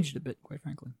aged a bit, quite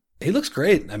frankly. He looks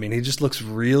great. I mean, he just looks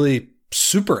really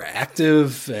super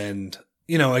active. And,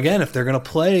 you know, again, if they're going to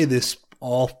play this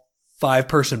all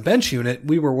 5-person bench unit,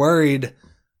 we were worried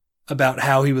about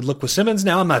how he would look with Simmons.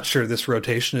 Now, I'm not sure this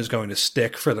rotation is going to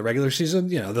stick for the regular season.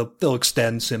 You know, they'll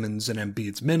extend Simmons and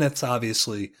Embiid's minutes,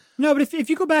 obviously. No, but if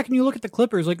you go back and you look at the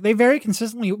Clippers, like, they very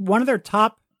consistently, one of their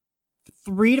top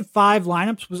 3 to 5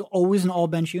 lineups was always an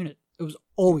all-bench unit. It was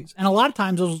always. And a lot of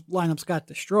times those lineups got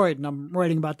destroyed, and I'm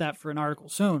writing about that for an article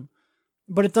soon.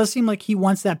 But it does seem like he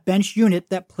wants that bench unit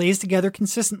that plays together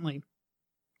consistently.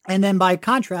 And then by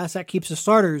contrast, that keeps the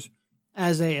starters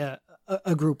as a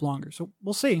group longer. So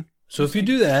we'll see. So if you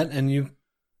do that and you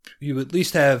at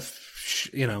least have,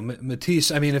 you know,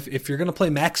 Matisse, I mean, if you're going to play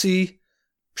Maxey,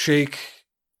 Shake,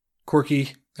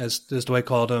 Corky, as Dwight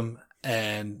called him,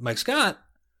 and Mike Scott,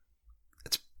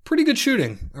 it's pretty good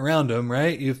shooting around him,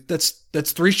 right? That's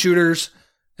 3 shooters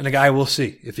and a guy we'll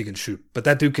see if he can shoot. But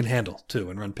that dude can handle, too,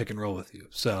 and run pick and roll with you.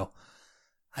 So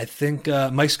I think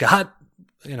Mike Scott,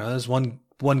 you know, has one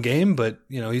game, but,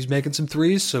 you know, he's making some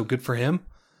threes, so good for him.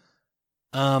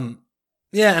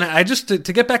 Yeah, and I just, to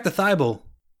get back to Thibault,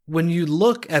 when you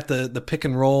look at the pick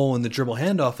and roll and the dribble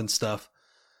handoff and stuff,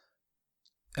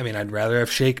 I mean, I'd rather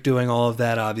have Shake doing all of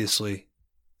that, obviously.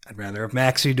 I'd rather have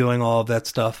Maxey doing all of that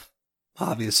stuff,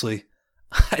 obviously.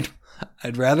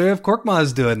 I'd rather have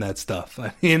Korkmaz doing that stuff.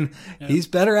 I mean, He's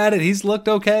better at it. He's looked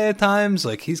okay at times.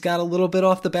 Like, he's got a little bit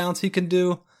off the bounce he can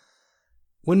do.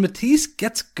 When Matisse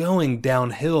gets going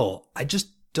downhill, I just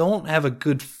don't have a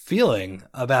good feeling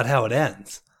about how it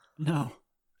ends. No.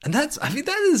 And that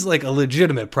is like a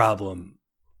legitimate problem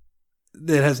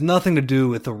that has nothing to do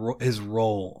with his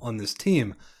role on this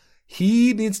team.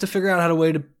 He needs to figure out a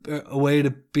way to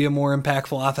be a more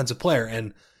impactful offensive player.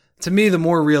 And to me, the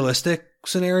more realistic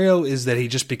scenario is that he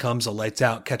just becomes a lights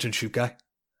out catch and shoot guy.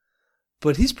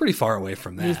 But he's pretty far away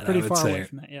from that. He's pretty far away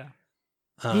from that. Yeah.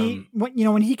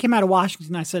 When he came out of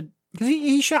Washington, I said, because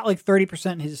he shot like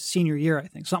 30% in his senior year, I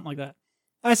think, something like that.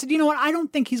 I said, you know what? I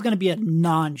don't think he's going to be a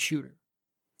non-shooter.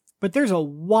 But there's a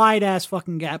wide-ass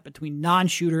fucking gap between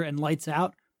non-shooter and lights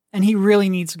out, and he really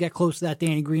needs to get close to that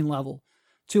Danny Green level.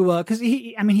 Because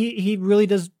he really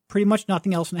does pretty much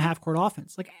nothing else in a half-court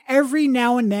offense. Like, every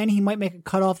now and then he might make a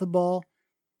cut off the ball.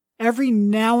 Every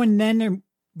now and then there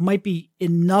might be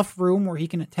enough room where he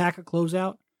can attack a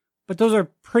closeout. But those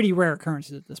are pretty rare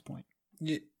occurrences at this point.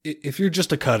 If you're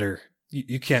just a cutter,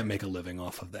 you can't make a living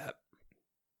off of that.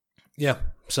 Yeah,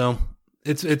 so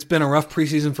it's been a rough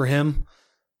preseason for him.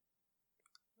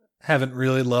 Haven't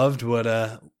really loved what,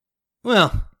 I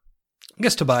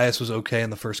guess Tobias was okay in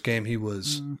the first game. He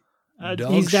was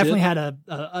he's definitely had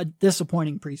a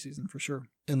disappointing preseason for sure.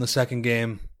 In the second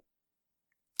game.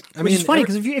 Which is funny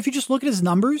because if you just look at his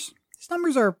numbers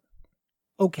are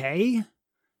okay.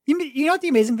 You know what the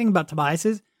amazing thing about Tobias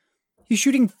is? He's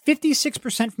shooting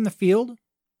 56% from the field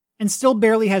and still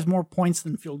barely has more points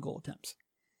than field goal attempts.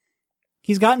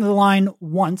 He's gotten to the line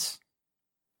once.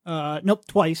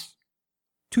 Twice.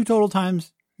 2 total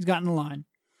times he's gotten the line.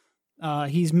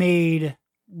 He's made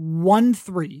 1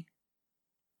 3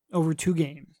 over 2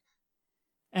 games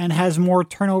and has more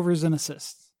turnovers than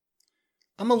assists.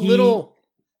 I'm a little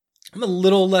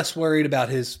less worried about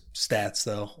his stats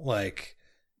though. Like,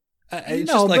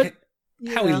 it's just like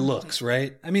how he looks,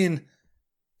 right? I mean,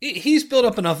 he's built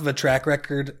up enough of a track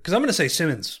record, because I'm going to say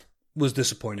Simmons was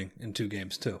disappointing in 2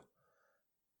 games too.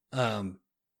 But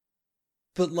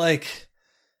like,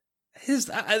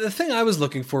 the thing I was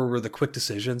looking for were the quick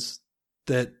decisions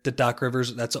that Doc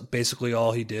Rivers, that's basically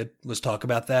all he did was talk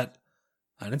about that.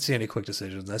 I didn't see any quick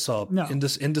decisions. I saw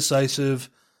indecisive,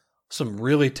 some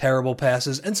really terrible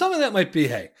passes. And some of that might be,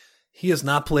 hey, he has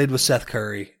not played with Seth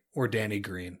Curry or Danny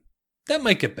Green. That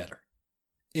might get better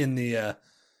in the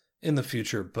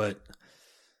future. But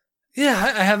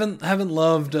yeah, I haven't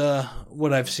loved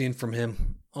what I've seen from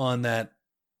him on that,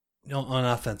 on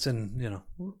offense. And,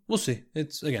 we'll see.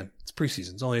 It's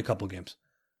preseason. It's only a couple games.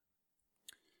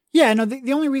 Yeah, no,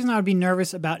 the only reason I would be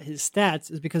nervous about his stats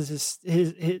is because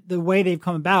his the way they've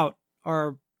come about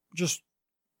are just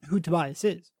who Tobias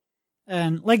is.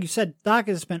 And like you said, Doc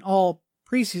has spent all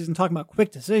preseason talking about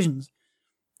quick decisions.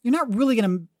 You're not really going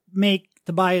to make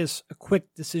Tobias a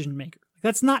quick decision maker.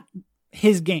 That's not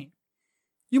his game.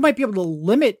 You might be able to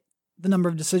limit the number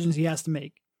of decisions he has to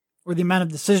make or the amount of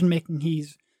decision making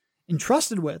he's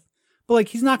entrusted with, but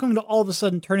he's not going to all of a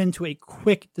sudden turn into a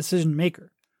quick decision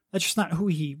maker. That's just not who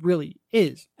he really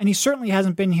is. And he certainly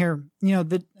hasn't been here.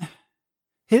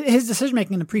 His decision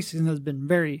making in the preseason has been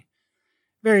very,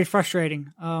 very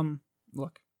frustrating.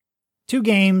 Look, 2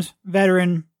 games,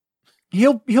 veteran.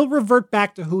 He'll revert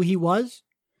back to who he was.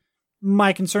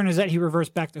 My concern is that he reverts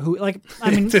back to who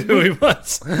who he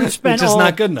was. We've spent which is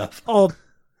not good enough. All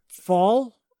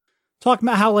fall talking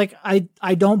about how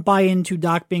I don't buy into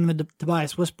Doc being the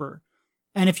Tobias Whisperer.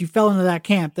 And if you fell into that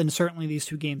camp, then certainly these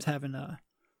 2 games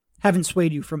haven't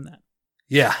swayed you from that.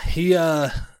 Yeah,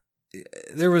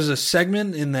 there was a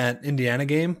segment in that Indiana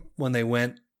game when they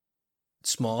went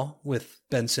small with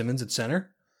Ben Simmons at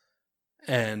center,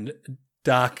 and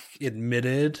Doc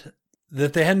admitted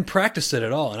that they hadn't practiced it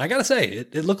at all. And I got to say,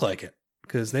 it looked like it,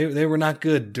 because they were not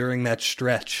good during that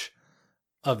stretch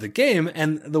of the game.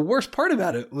 And the worst part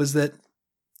about it was that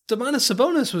Domantas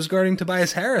Sabonis was guarding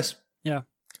Tobias Harris. Yeah.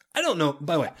 I don't know,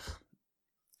 by the way,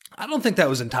 I don't think that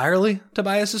was entirely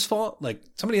Tobias's fault.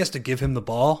 Somebody has to give him the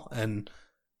ball, and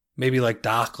maybe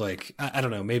Doc, I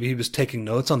don't know, maybe he was taking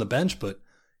notes on the bench, but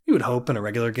you would hope in a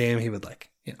regular game he would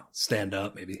stand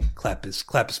up, maybe clap his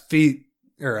feet,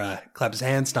 or clap his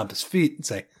hands, stomp his feet, and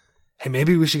say, hey,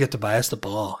 maybe we should get Tobias the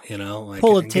ball,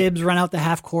 pull a Tibbs, run out the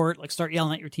half court, start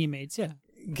yelling at your teammates. Yeah.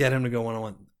 Get him to go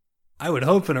one-on-one. I would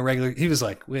hope in a regular, he was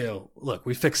like, well, look,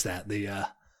 we fixed that.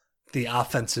 The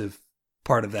offensive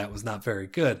part of that was not very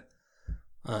good.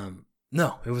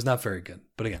 No, it was not very good.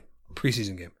 But again,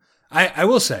 preseason game. I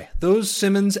will say, those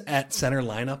Simmons at center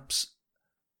lineups,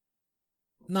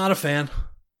 not a fan.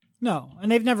 No,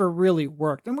 and they've never really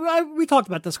worked. And we talked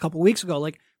about this a couple weeks ago.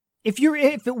 If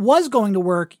it was going to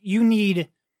work, you need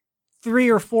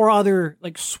 3 or 4 other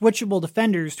switchable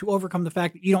defenders to overcome the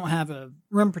fact that you don't have a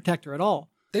rim protector at all.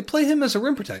 They play him as a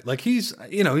rim protector. He's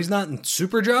not in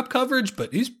super drop coverage,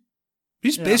 but he's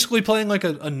basically playing like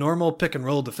a normal pick and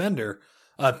roll defender,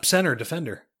 center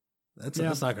defender. That's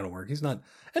not going to work. He's not.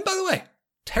 And by the way,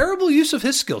 terrible use of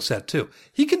his skill set too.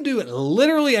 He can do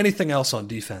literally anything else on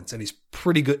defense, and he's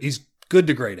pretty good. He's good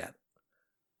to great at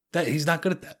that. He's not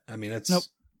good at that. I mean, it's nope.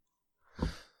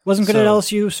 Wasn't good at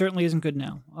LSU. Certainly isn't good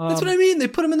now. That's what I mean. They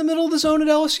put him in the middle of the zone at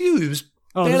LSU. He was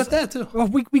bad at that too. Well,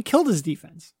 we killed his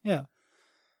defense. Yeah.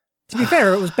 To be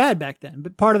fair, it was bad back then,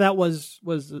 but part of that was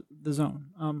the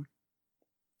zone.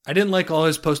 I didn't like all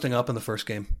his posting up in the first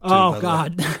game. Oh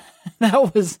God,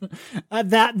 that was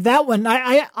that one.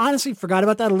 I honestly forgot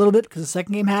about that a little bit because the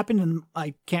second game happened, and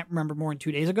I can't remember more than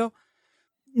 2 days ago.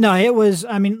 No, it was.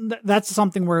 I mean, that's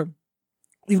something where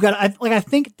you've got. I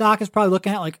think Doc is probably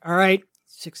looking at all right,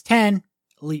 6'10",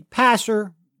 elite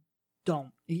passer.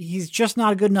 He's just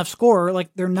not a good enough scorer.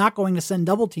 They're not going to send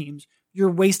double teams.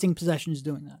 You're wasting possessions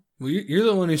doing that. Well, you're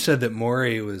the one who said that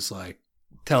Morey was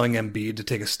telling Embiid to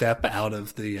take a step out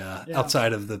of the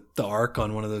outside of the arc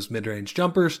on one of those mid-range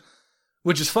jumpers,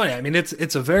 which is funny. I mean,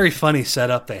 it's a very funny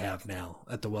setup they have now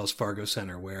at the Wells Fargo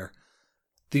Center, where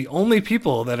the only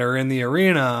people that are in the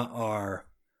arena are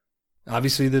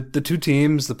obviously the 2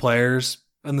 teams, the players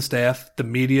and the staff, the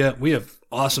media. We have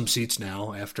awesome seats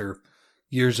now after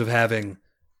years of having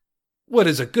what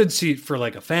is a good seat for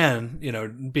a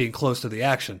fan, being close to the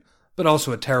action, but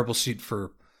also a terrible seat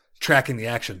for tracking the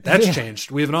action. That's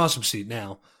changed. We have an awesome seat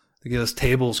now. They give us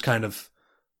tables kind of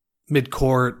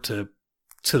mid-court to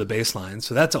the baseline,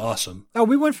 so that's awesome. Oh,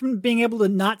 we went from being able to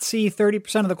not see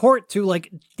 30% of the court to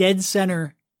dead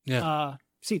center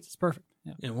seats. It's perfect.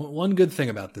 Yeah. One good thing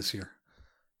about this year,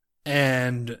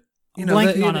 and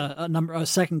blanking on a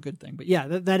second good thing, but yeah,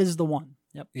 that is the one.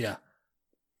 Yep. Yeah.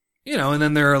 And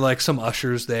then there are some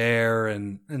ushers there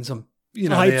and some the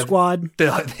hype squad.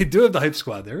 They do have the hype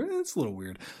squad there. It's a little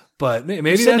weird. But maybe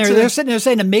they're sitting there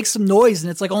saying to make some noise,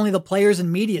 and it's only the players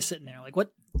and media sitting there.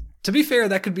 What? To be fair,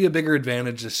 that could be a bigger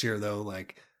advantage this year, though.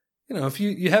 If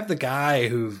you have the guy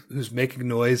who's making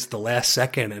noise at the last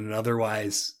second in an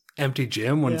otherwise empty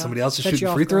gym when somebody else is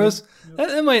shooting free throws,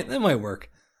 that might work.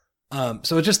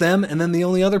 So it's just them, and then the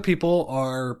only other people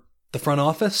are the front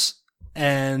office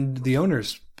and the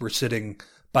owners were sitting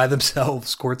by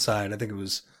themselves courtside. I think it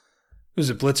was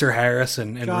Blitzer, Harris,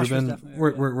 and Ruben.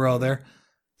 We're all there.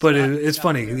 But it's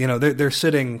funny, they're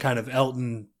sitting kind of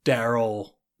Elton,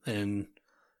 Daryl, and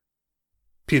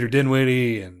Peter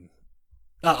Dinwiddie, and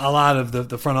a lot of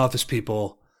the front office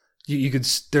people.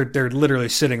 They're literally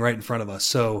sitting right in front of us.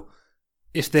 So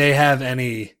if they have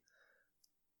any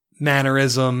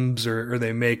mannerisms or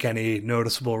they make any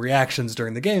noticeable reactions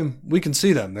during the game, we can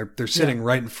see them. They're sitting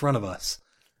right in front of us.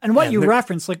 And what you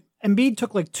referenced, like Embiid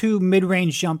took like 2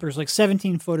 mid-range jumpers, like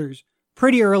 17-footers,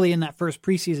 pretty early in that first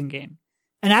preseason game.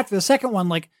 And after the second one,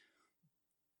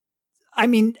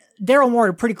 Daryl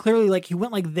Morey pretty clearly, he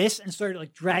went like this and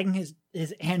started dragging his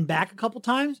hand back a couple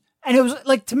times. And it was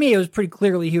to me, it was pretty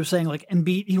clearly he was saying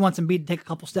Embiid, he wants Embiid to take a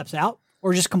couple steps out,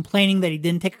 or just complaining that he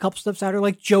didn't take a couple steps out,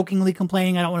 or jokingly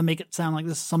complaining. I don't want to make it sound like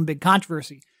this is some big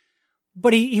controversy.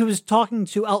 But he was talking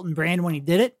to Elton Brand when he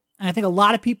did it. And I think a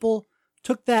lot of people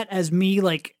took that as me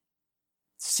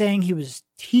saying he was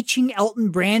teaching Elton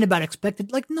Brand about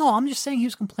expected. No, I'm just saying he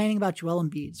was complaining about Joel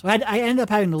Embiid. So I ended up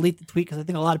having to delete the tweet because I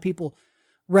think a lot of people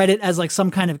read it as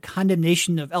some kind of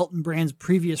condemnation of Elton Brand's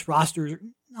previous rosters.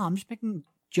 No, I'm just making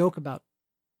a joke about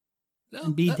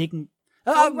Embiid taking.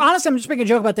 Honestly, I'm just making a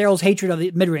joke about Daryl's hatred of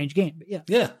the mid-range game. But yeah.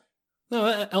 Yeah.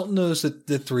 No, Elton knows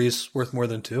that 3 is worth more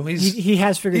than 2. He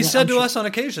has figured. He said to us on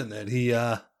occasion that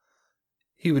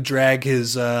he would drag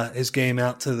his game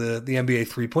out to the NBA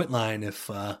 3-point line if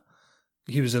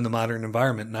he was in the modern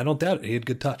environment, and I don't doubt it. He had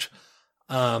good touch.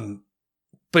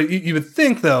 But you would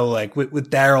think though,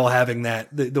 with Daryl having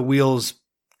the wheels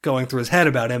going through his head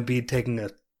about Embiid taking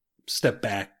a step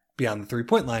back beyond the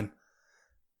 3-point line,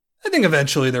 I think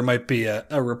eventually there might be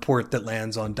a report that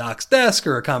lands on Doc's desk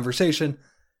or a conversation.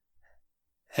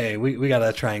 Hey, we got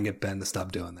to try and get Ben to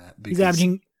stop doing that. He's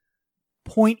averaging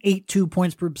 0.82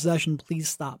 points per possession. Please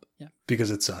stop. Yeah. Because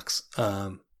it sucks.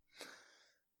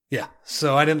 Yeah.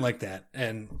 So I didn't like that.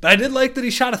 But I did like that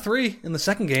he shot a 3 in the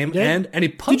second game and he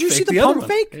pump faked. Did you see the pump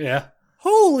fake? Yeah.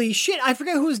 Holy shit. I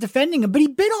forget who was defending him, but he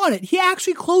bit on it. He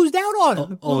actually closed out on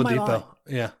him. Oladipo.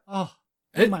 Yeah. Oh.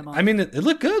 It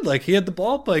looked good. He had the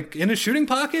ball in his shooting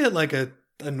pocket,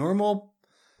 a normal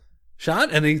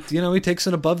shot, and he takes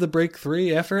an above the break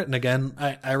 3 after it. And again,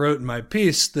 I wrote in my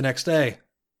piece the next day,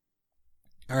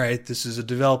 all right, this is a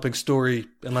developing story,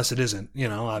 unless it isn't.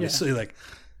 Obviously,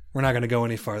 we're not going to go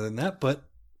any farther than that, but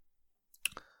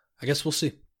I guess we'll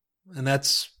see. And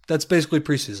that's basically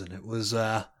preseason. It was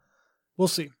we'll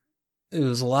see. It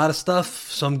was a lot of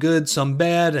stuff, some good, some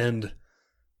bad, and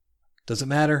does it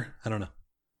matter? I don't know.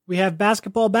 We have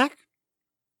basketball back.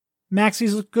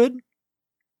 Maxey's look good.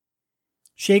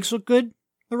 Shakes look good.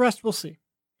 The rest we'll see.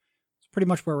 It's pretty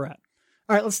much where we're at.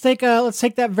 All right, let's take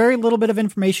that very little bit of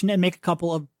information and make a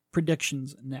couple of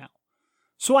predictions now.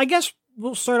 So I guess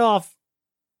we'll start off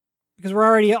because we're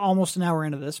already almost an hour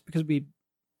into this because we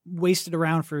wasted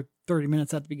around for 30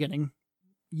 minutes at the beginning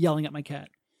yelling at my cat.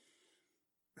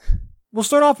 We'll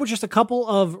start off with just a couple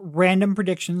of random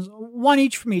predictions, one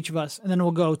each from each of us, and then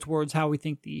we'll go towards how we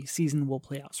think the season will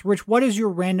play out. So, Rich, what is your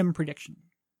random prediction?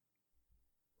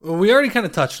 Well, we already kind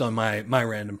of touched on my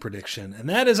random prediction, and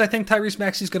that is I think Tyrese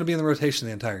Maxey's going to be in the rotation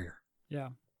the entire year. Yeah.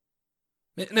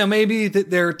 Now, maybe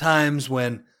there are times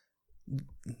when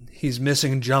he's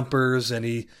missing jumpers,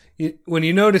 and when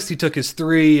you noticed he took his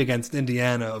 3 against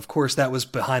Indiana, of course that was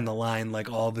behind the line like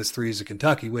all of his 3s at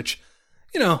Kentucky, which,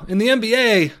 in the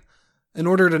NBA, in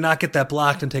order to not get that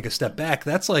blocked and take a step back,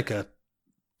 that's like a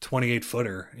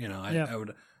 28-footer. I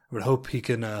would hope he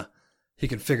can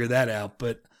figure that out.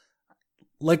 But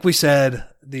like we said,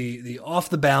 the off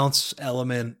the bounce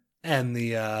element and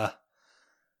the off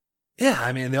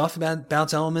the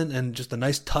bounce element and just a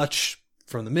nice touch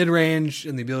from the mid range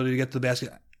and the ability to get to the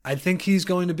basket. I think he's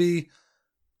going to be,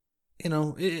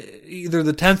 either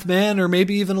the 10th man or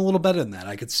maybe even a little better than that.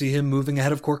 I could see him moving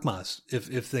ahead of Korkmaz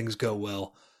if things go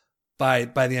well. By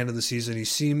the end of the season, he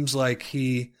seems like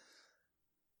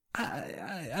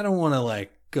I don't want to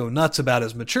go nuts about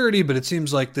his maturity, but it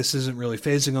seems like this isn't really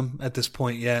phasing him at this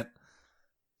point yet.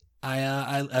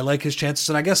 I like his chances,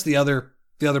 and I guess the other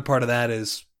part of that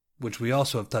is, which we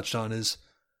also have touched on, is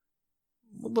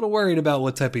a little worried about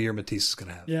what type of year Matisse is going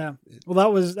to have. Yeah,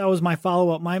 well, that was my follow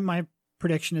up. My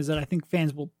prediction is that I think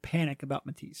fans will panic about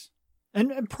Matisse,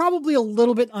 and probably a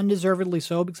little bit undeservedly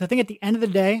so, because I think at the end of the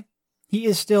day, he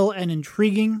is still an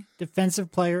intriguing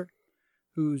defensive player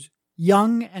who's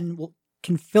young and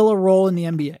can fill a role in the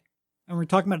NBA. And we're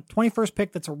talking about a 21st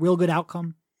pick that's a real good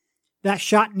outcome. That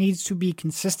shot needs to be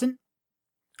consistent.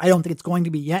 I don't think it's going to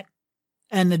be yet.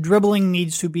 And the dribbling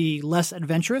needs to be less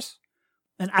adventurous.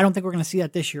 And I don't think we're going to see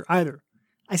that this year either.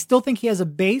 I still think he has a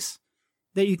base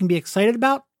that you can be excited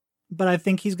about, but I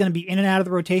think he's going to be in and out of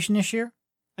the rotation this year.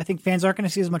 I think fans aren't going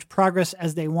to see as much progress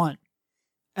as they want.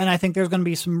 And I think there's going to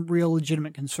be some real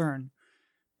legitimate concern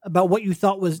about what you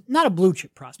thought was not a blue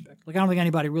chip prospect. Like, I don't think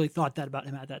anybody really thought that about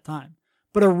him at that time,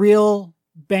 but a real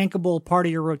bankable part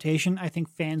of your rotation. I think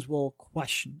fans will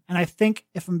question. And I think,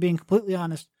 if I'm being completely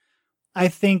honest, I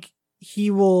think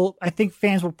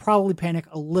fans will probably panic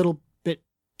a little bit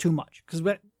too much, because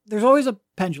there's always a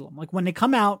pendulum. Like, when they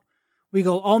come out, we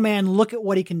go, oh man, look at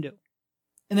what he can do.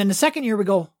 And then the second year we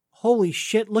go, holy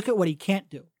shit, look at what he can't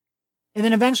do. And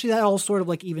then eventually that all sort of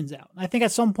like evens out. And I think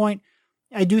at some point,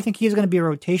 I do think he's going to be a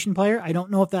rotation player. I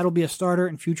don't know if that'll be a starter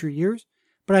in future years,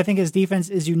 but I think his defense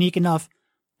is unique enough.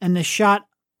 And the shot,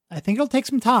 I think it'll take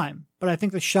some time, but I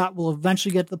think the shot will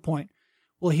eventually get to the point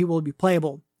where he will be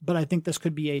playable. But I think this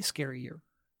could be a scary year.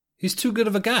 He's too good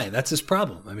of a guy. That's his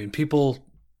problem. I mean, people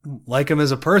like him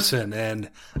as a person. And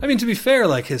I mean, to be fair,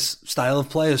 like, his style of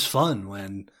play is fun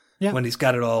when he's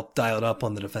got it all dialed up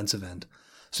on the defensive end.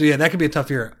 So yeah, that could be a tough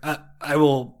year. I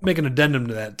will make an addendum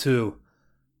to that too.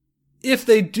 If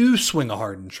they do swing a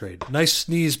Harden trade, nice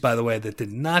sneeze, by the way, that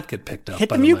did not get picked up. Hit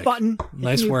by the mute mic. button.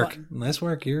 Nice work. Nice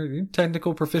work. Your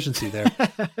technical proficiency there.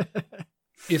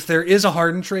 If there is a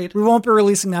Harden trade, we won't be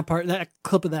releasing that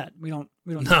clip of that. We don't.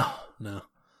 No.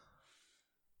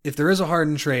 If there is a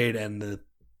Harden trade and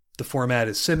the format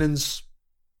is Simmons,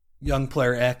 young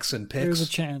player X, and picks, there's a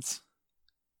chance.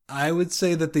 I would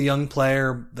say that the young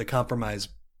player, the compromise,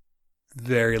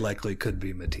 very likely could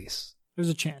be Matisse. There's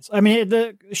a chance. I mean,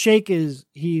 the Shake is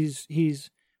he's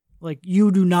like, you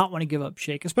do not want to give up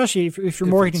Shake, especially if you're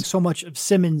mortgaging so much of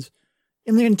Simmons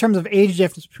in terms of age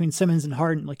difference between Simmons and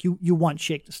Harden. Like, you want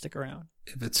Shake to stick around.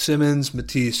 If it's Simmons,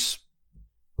 Matisse,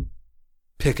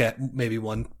 pick at maybe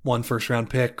one first round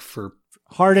pick for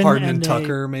Harden and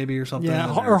Tucker, maybe, or something.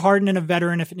 Yeah, or Harden and a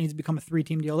veteran if it needs to become a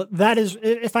 3-team deal. That is,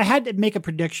 if I had to make a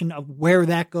prediction of where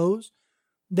that goes,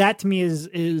 that to me is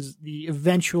the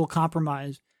eventual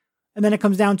compromise. And then it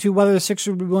comes down to whether the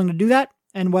Sixers would be willing to do that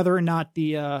and whether or not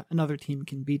the another team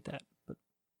can beat that. But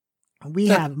we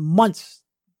have months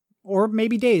or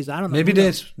maybe days. I don't know. Maybe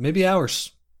days, maybe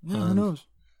hours. Yeah, who knows?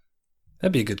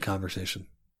 That'd be a good conversation.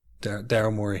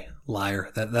 Daryl Morey, liar.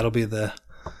 That'll be the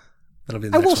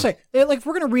I will say, like, if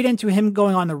we're going to read into him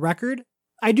going on the record,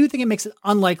 I do think it makes it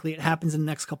unlikely it happens in the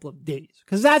next couple of days.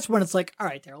 Because that's when it's like, all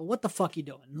right, Daryl, what the fuck you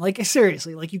doing? Like,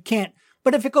 seriously, like, you can't.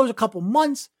 But if it goes a couple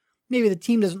months, maybe the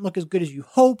team doesn't look as good as you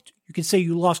hoped. You could say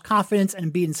you lost confidence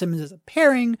in Embiid and Simmons as a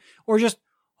pairing, or just,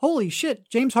 holy shit,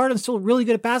 James Harden's still really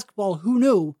good at basketball. Who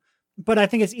knew? But I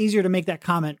think it's easier to make that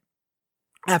comment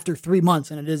after 3 months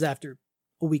than it is after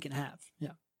a week and a half.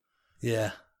 Yeah.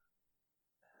 Yeah.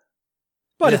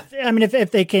 But if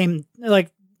they came,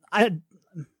 like,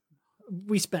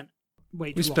 we spent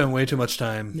way too much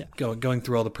time going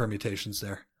through all the permutations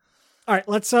there. All right,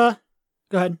 let's go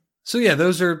ahead. So yeah,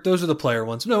 those are the player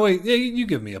ones. No, wait, yeah, you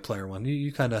give me a player one.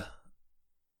 You kind of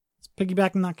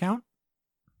piggybacking not count?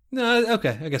 No,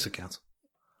 okay, I guess it counts.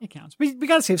 It counts. We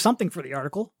got to save something for the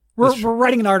article. We're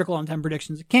writing an article on 10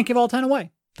 predictions. Can't give all 10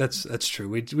 away. That's true.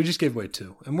 We just gave away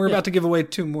 2, and we're about to give away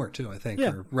 2 more too. I think,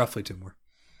 or roughly 2 more.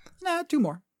 Nah, 2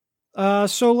 more.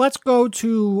 So let's go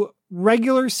to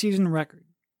regular season record.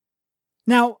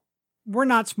 Now, we're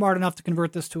not smart enough to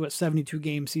convert this to a 72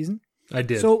 game season. I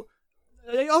did. So,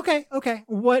 okay.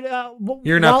 What?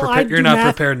 You're not prepared. You're not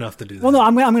prepared enough to do that. Well, no,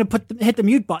 I'm going to hit the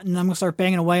mute button and I'm going to start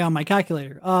banging away on my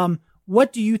calculator.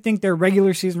 What do you think their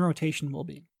regular season rotation will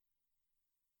be?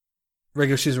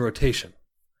 Regular season rotation.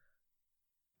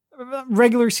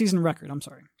 Regular season record. I'm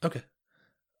sorry. Okay.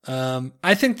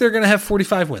 I think they're going to have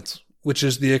 45 wins, which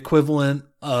is the equivalent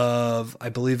of, I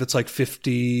believe it's like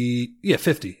 50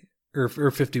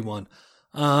 or 51.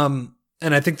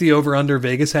 And I think the over-under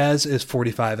Vegas has is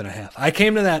 45.5. I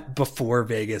came to that before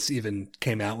Vegas even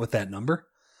came out with that number.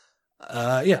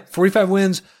 45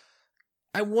 wins.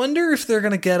 I wonder if they're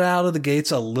going to get out of the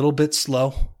gates a little bit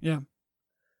slow. Yeah.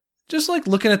 Just like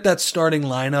looking at that starting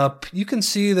lineup, you can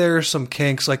see there's some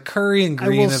kinks, like Curry and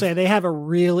Green. I will say they have a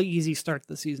really easy start to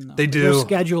the season, though. They do. Their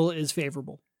schedule is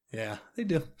favorable. Yeah, they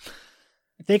do.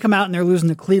 If they come out and they're losing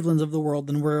the Clevelands of the world,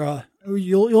 then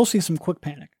you'll see some quick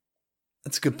panic.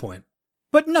 That's a good point.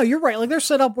 But no, you're right. Like, they're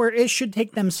set up where it should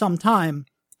take them some time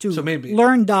to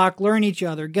learn Doc, learn each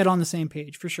other, get on the same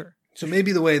page, for sure. So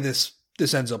maybe the way this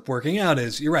ends up working out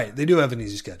is, you're right, they do have an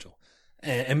easy schedule.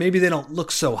 And maybe they don't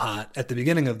look so hot at the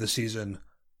beginning of the season,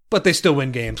 but they still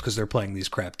win games because they're playing these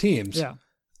crap teams. Yeah.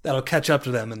 That'll catch up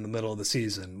to them in the middle of the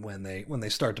season when they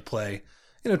start to play,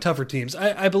 tougher teams.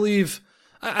 I believe,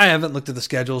 I haven't looked at the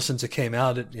schedule since it came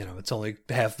out. It's only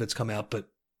half of it's come out, but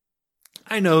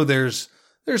I know there's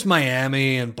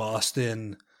Miami and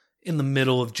Boston in the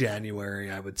middle of January,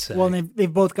 I would say. Well, and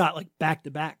they've both got like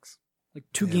back-to-backs. like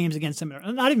 2 games against them.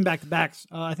 Not even back-to-backs.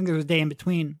 I think there was a day in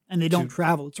between, and they don't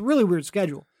travel. It's a really weird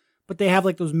schedule. But they have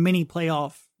like those mini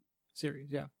playoff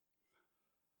series, yeah.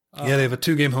 Yeah, they have a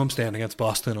 2-game homestand against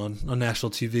Boston on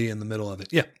national TV in the middle of it.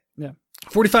 Yeah.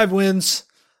 45 wins.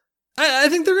 I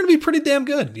think they're going to be pretty damn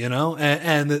good, you know?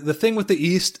 And the thing with the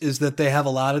East is that they have a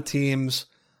lot of teams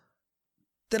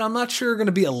that I'm not sure are going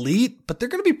to be elite, but they're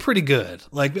going to be pretty good.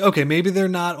 Like, okay, maybe they're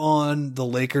not on the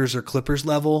Lakers or Clippers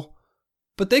level,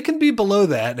 but they can be below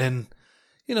that. And,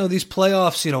 you know, these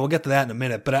playoffs, you know, we'll get to that in a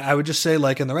minute, but I would just say,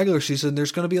 like, in the regular season,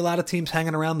 there's going to be a lot of teams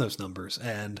hanging around those numbers.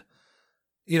 And,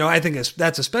 you know, I think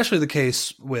that's especially the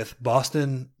case with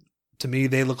Boston. To me,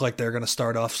 they look like they're going to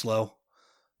start off slow.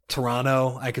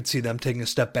 Toronto, I could see them taking a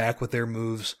step back with their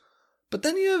moves. But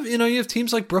then you have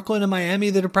teams like Brooklyn and Miami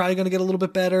that are probably going to get a little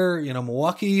bit better. You know,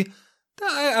 Milwaukee,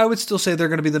 I would still say they're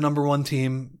going to be the number 1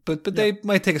 team, but they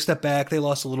might take a step back. They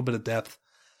lost a little bit of depth.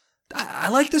 I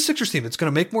like the Sixers team. It's going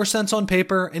to make more sense on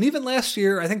paper. And even last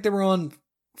year, I think they were on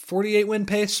 48 win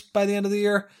pace by the end of the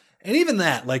year. And even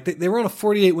that, like they were on a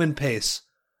 48 win pace.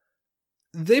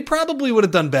 They probably would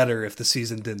have done better if the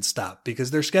season didn't stop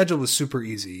because their schedule was super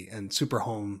easy and super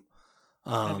home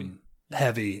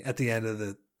heavy at the end of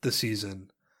the season.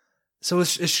 So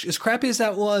as crappy as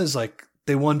that was, like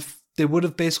they would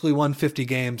have basically won 50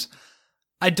 games.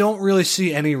 I don't really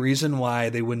see any reason why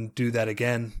they wouldn't do that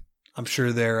again. I'm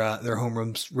sure their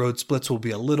home road splits will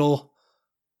be a little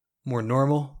more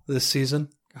normal this season.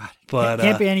 God, but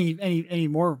can't be any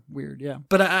more weird, yeah.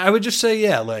 But I would just say,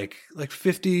 yeah, like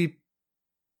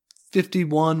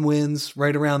 51 wins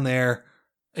right around there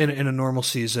in a normal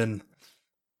season.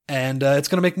 And it's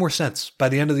going to make more sense by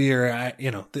the end of the year.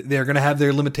 They're going to have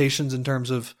their limitations in terms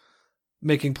of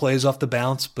making plays off the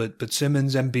bounce, but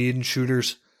Simmons, Embiid, and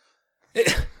shooters.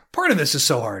 Part of this is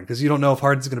so hard because you don't know if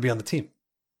Harden's going to be on the team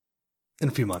in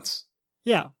a few months.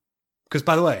 Yeah. Because,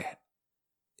 by the way,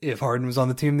 if Harden was on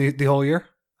the team the whole year,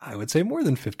 I would say more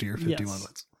than 50 or 51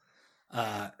 wins.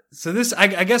 So this,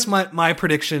 I guess my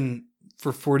prediction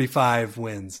for 45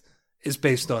 wins is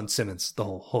based on Simmons the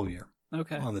whole year.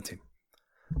 Okay. On the team.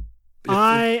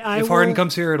 If Harden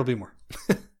comes here, it'll be more.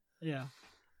 Yeah.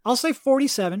 I'll say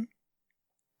 47,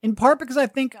 in part because I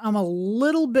think I'm a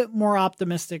little bit more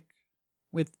optimistic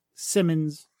with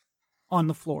Simmons on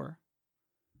the floor.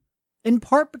 In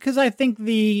part because I think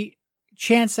the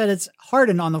chance that it's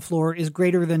Harden on the floor is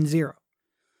greater than 0.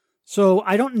 So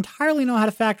I don't entirely know how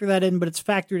to factor that in, but it's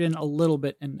factored in a little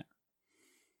bit in there.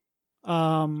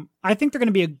 I think they're going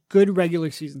to be a good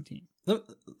regular season team.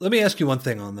 Let me ask you one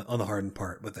thing on the Harden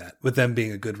part with them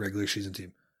being a good regular season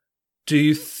team. Do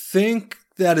you think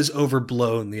that is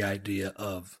overblown, the idea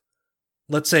of,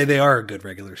 let's say they are a good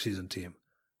regular season team?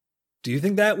 Do you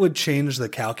think that would change the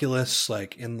calculus,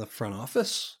 like in the front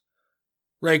office?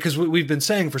 Right? Because we've been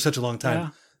saying for such a long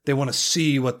time, they want to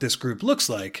see what this group looks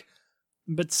like.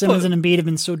 But Simmons and Embiid have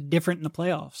been so different in the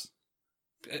playoffs.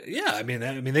 Yeah, I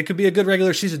mean, they could be a good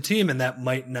regular season team, and that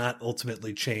might not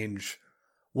ultimately change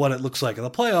what it looks like in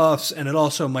the playoffs, and it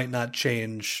also might not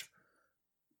change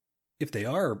if they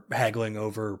are haggling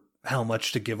over how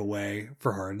much to give away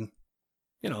for Harden.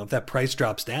 You know, if that price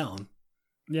drops down.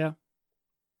 Yeah.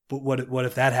 But what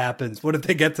if that happens? What if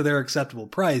they get to their acceptable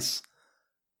price?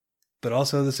 But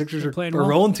also the Sixers are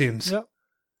rolling teams. Yep.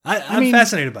 I'm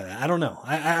fascinated by that. I don't know.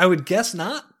 I would guess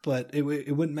not, but it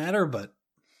wouldn't matter, but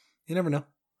you never know.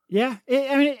 Yeah.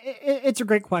 It's a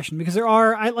great question because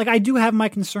I do have my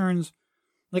concerns.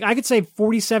 Like I could say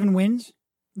 47 wins.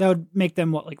 That would make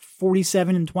them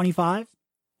 47-25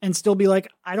 and still be like,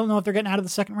 I don't know if they're getting out of the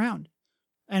second round.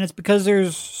 And it's because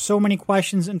there's so many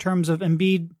questions in terms of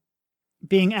Embiid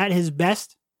being at his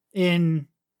best in,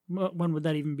 when would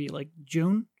that even be? Like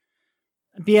June?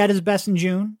 Be at his best in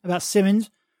June, about Simmons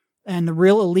and the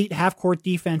real elite half-court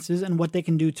defenses and what they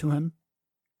can do to him.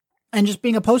 And just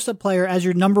being a post-up player as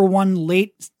your number one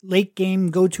late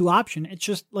game go-to option. It's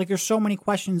just like there's so many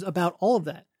questions about all of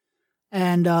that.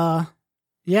 And I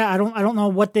don't know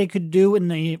what they could do in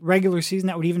the regular season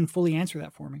that would even fully answer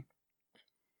that for me.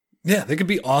 Yeah, they could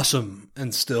be awesome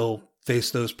and still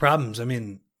face those problems. I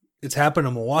mean, it's happened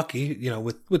in Milwaukee,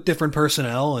 with different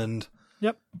personnel and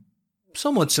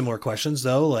somewhat similar questions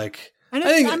though. Like,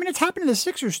 it's happened to the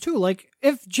Sixers too. Like,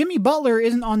 if Jimmy Butler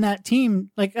isn't on that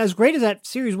team, like as great as that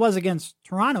series was against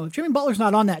Toronto, if Jimmy Butler's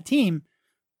not on that team,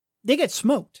 they get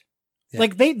smoked. Yeah.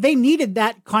 Like they needed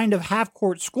that kind of half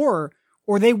court scorer,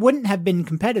 or they wouldn't have been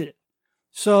competitive.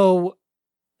 So,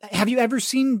 have you ever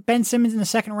seen Ben Simmons in the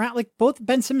second round? Like both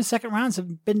Ben Simmons' second rounds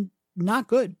have been not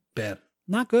good. Bad.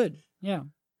 Not good. Yeah.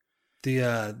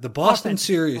 The Boston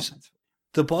series.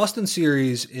 The Boston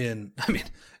series and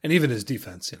even his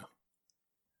defense,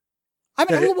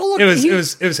 I mean, well, look, it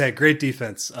was hey, great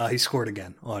defense. He scored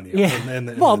again on you. Yeah.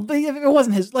 But it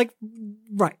wasn't his, like,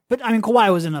 right. But I mean,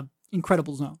 Kawhi was in an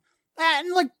incredible zone.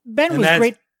 And like, Ben was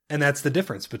great. And that's the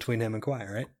difference between him and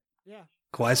Kawhi, right? Yeah.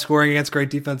 Kawhi's scoring against great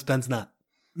defense, Ben's not.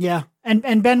 Yeah.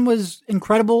 And Ben was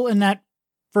incredible in that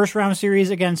first round series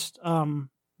against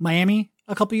Miami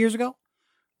a couple years ago.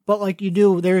 But like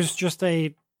there's just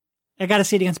I got to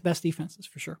see it against best defenses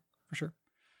for sure.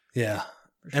 Yeah.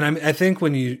 And I think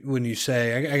when you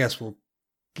say, I guess we'll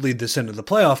lead this into the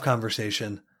playoff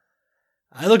conversation.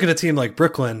 I look at a team like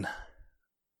Brooklyn.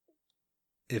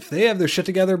 If they have their shit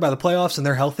together by the playoffs and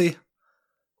they're healthy,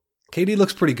 KD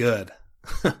looks pretty good.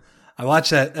 I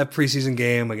watched that preseason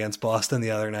game against Boston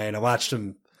the other night. I watched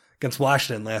him against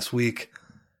Washington last week.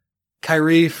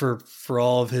 Kyrie, for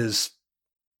all of his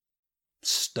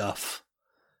stuff,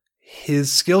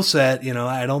 his skill set,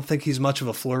 I don't think he's much of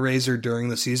a floor raiser during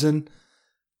the season.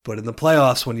 But in the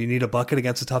playoffs, when you need a bucket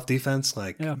against a tough defense,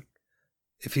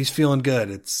 if he's feeling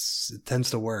good, it tends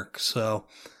to work. So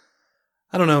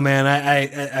I don't know, man.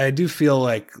 I do feel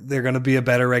like they're going to be a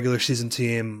better regular season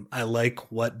team. I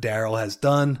like what Daryl has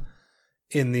done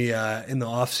in the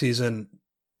off season,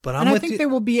 but I think they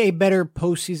will be a better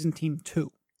postseason team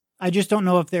too. I just don't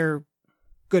know if they're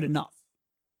good enough.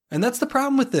 And that's the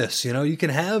problem with this. You can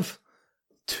have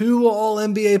 2 all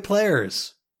NBA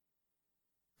players,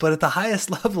 but at the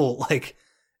highest level,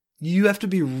 you have to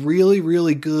be really,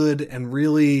 really good and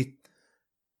really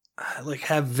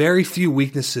have very few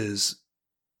weaknesses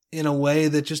in a way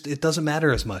that just, it doesn't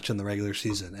matter as much in the regular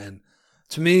season. And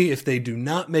to me, if they do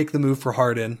not make the move for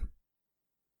Harden,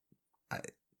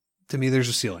 to me, there's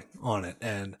a ceiling on it.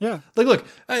 And look,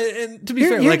 and to be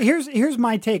fair, here's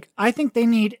my take. I think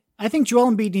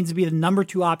Joel Embiid needs to be the number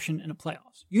 2 option in the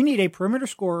playoffs. You need a perimeter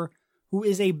scorer who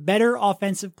is a better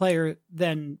offensive player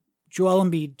than Joel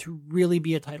Embiid to really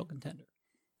be a title contender.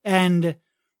 And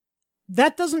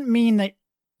that doesn't mean that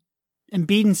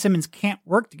Embiid and Simmons can't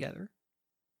work together.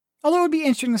 Although it would be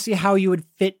interesting to see how you would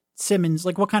fit Simmons,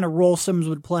 like what kind of role Simmons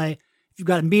would play if you've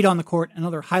got Embiid on the court,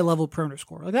 another high-level perimeter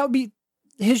scorer. Like that would be,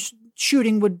 his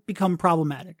shooting would become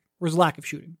problematic, or his lack of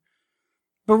shooting.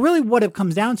 But really what it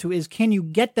comes down to is, can you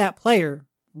get that player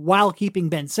while keeping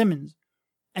Ben Simmons?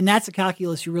 And that's a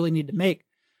calculus you really need to make.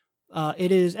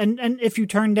 It is, and if you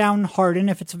turn down Harden,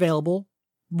 if it's available,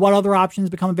 what other options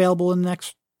become available in the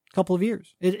next couple of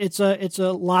years? It's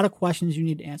a lot of questions you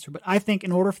need to answer. But I think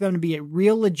in order for them to be a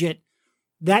real legit,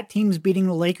 that team's beating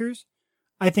the Lakers,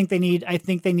 I think they need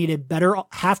a better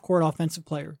half-court offensive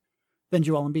player than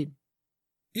Joel Embiid.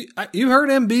 You heard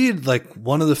Embiid, like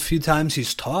one of the few times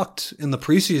he's talked in the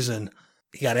preseason,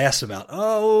 he got asked about,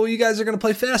 oh, you guys are going to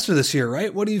play faster this year,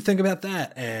 right? What do you think about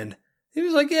that? And he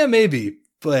was like, yeah, maybe.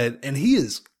 And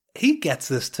he gets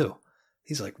this too.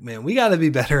 He's like, man, we got to be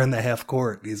better in the half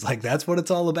court. He's like, that's what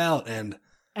it's all about. And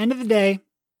end of the day,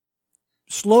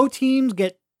 slow teams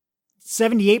get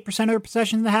 78% of their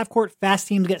possession in the half court. Fast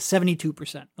teams get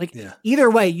 72%. Either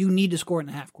way, you need to score in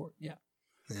the half court. Yeah.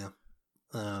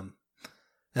 Yeah.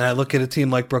 And I look at a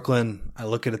team like Brooklyn. I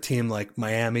look at a team like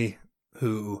Miami,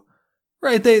 who,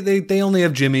 right, they only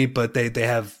have Jimmy, but they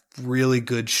have really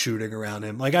good shooting around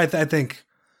him. Like I think,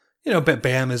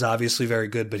 Bam is obviously very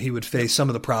good, but he would face some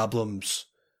of the problems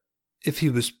if he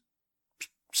was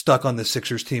stuck on the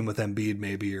Sixers team with Embiid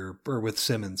maybe or with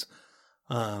Simmons.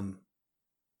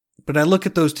 But I look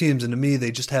at those teams, and to me,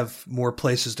 they just have more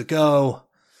places to go,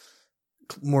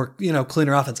 more,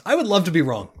 cleaner offense. I would love to be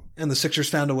wrong, and the Sixers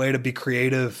found a way to be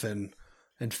creative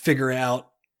and figure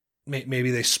out, maybe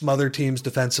they smother teams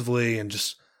defensively and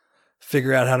just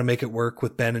figure out how to make it work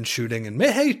with Ben and shooting. And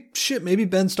hey, shit, maybe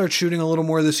Ben starts shooting a little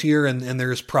more this year, and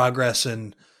there's progress,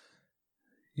 and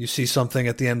you see something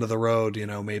at the end of the road.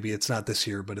 Maybe it's not this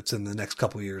year, but it's in the next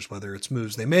couple of years, whether it's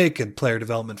moves they make and player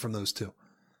development from those two.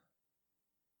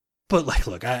 But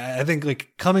look, I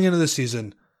think coming into this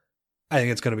season, I think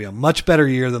it's going to be a much better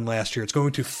year than last year. It's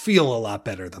going to feel a lot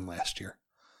better than last year.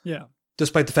 Yeah.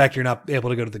 Despite the fact you're not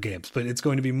able to go to the games, but it's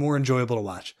going to be more enjoyable to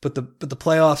watch. But the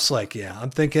playoffs,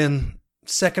 I'm thinking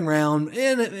second round,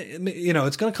 and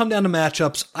it's going to come down to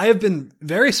matchups. I have been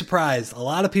very surprised. A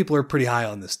lot of people are pretty high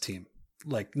on this team,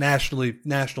 like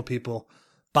national people.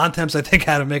 Bontemps, I think,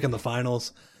 had them making the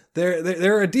finals.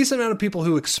 There are a decent amount of people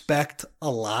who expect a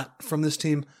lot from this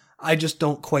team. I just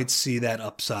don't quite see that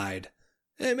upside.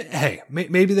 Hey,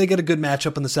 maybe they get a good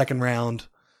matchup in the second round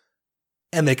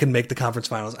and they can make the conference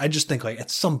finals. I just think at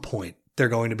some point they're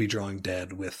going to be drawing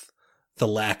dead with the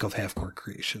lack of half-court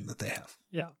creation that they have.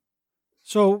 Yeah.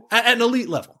 So at an elite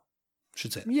level, I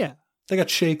should say. Yeah. They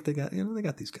got Shake, they got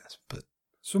these guys. But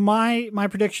so my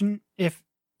prediction, if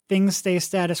things stay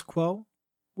status quo,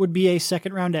 would be a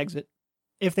second round exit.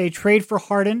 If they trade for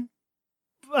Harden,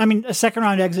 a second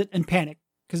round exit and panic.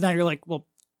 Because now you're like, well,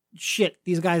 shit,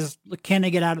 these guys, can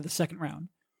they get out of the second round?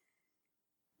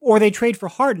 Or they trade for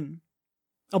Harden.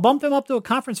 I'll bump them up to a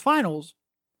conference finals,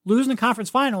 lose in the conference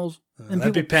finals, and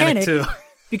that'd people be panic too.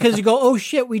 because you go, oh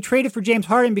shit, we traded for James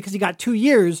Harden because he got 2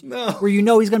 years where he's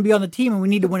going to be on the team and we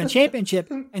need to win a championship,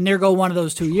 and there go one of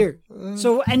those 2 years.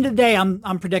 So end of the day,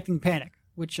 I'm predicting panic,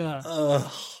 which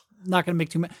not going to make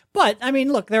too much. But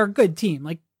look, they're a good team.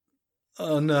 Like,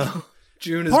 oh no,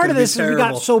 June is part of this is terrible.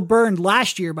 we got so burned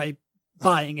last year by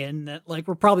buying in that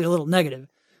we're probably a little negative.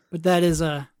 But that is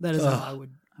how I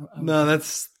would. No,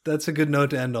 that's a good note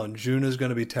to end on. June is going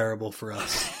to be terrible for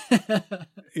us.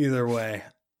 Either way.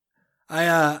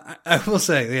 I will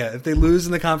say, yeah, if they lose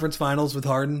in the conference finals with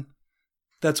Harden,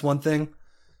 that's one thing.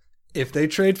 If they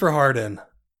trade for Harden,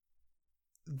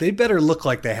 they better look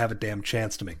like they have a damn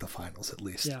chance to make the finals at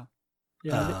least.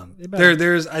 Yeah.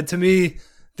 There's to me,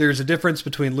 there's a difference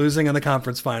between losing in the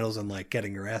conference finals and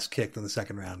getting your ass kicked in the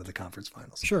second round of the conference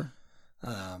finals. Sure.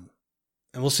 And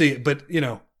we'll see. But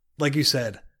like you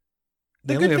said,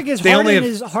 the good thing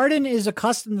is Harden is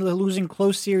accustomed to losing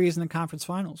close series in the conference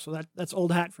finals, so that's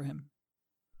old hat for him.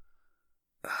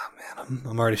 Oh man,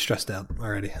 I'm already stressed out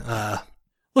already.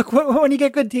 Look, when you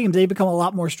get good teams, they become a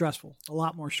lot more stressful.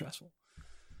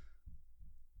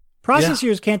 Process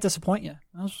years can't disappoint you.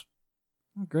 That was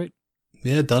great.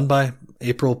 Yeah, done by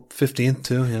April 15th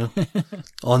too.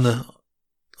 on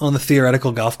the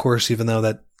theoretical golf course, even though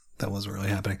that wasn't really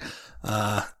happening.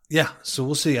 So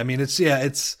we'll see.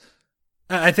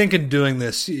 I think in doing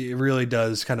this, it really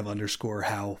does kind of underscore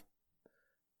how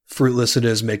fruitless it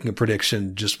is making a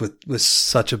prediction just with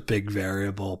such a big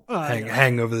variable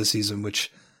hang over the season,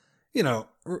 which,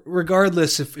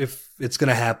 regardless if it's going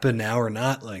to happen now or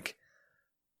not,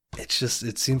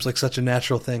 it seems like such a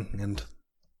natural thing, and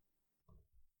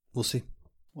we'll see.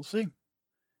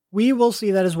 We will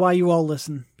see. That is why you all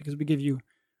listen, because we give you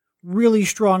really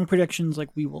strong predictions like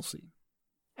we will see.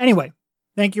 Anyway,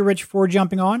 thank you, Rich, for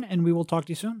jumping on, and we will talk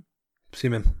to you soon. See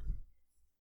you, man.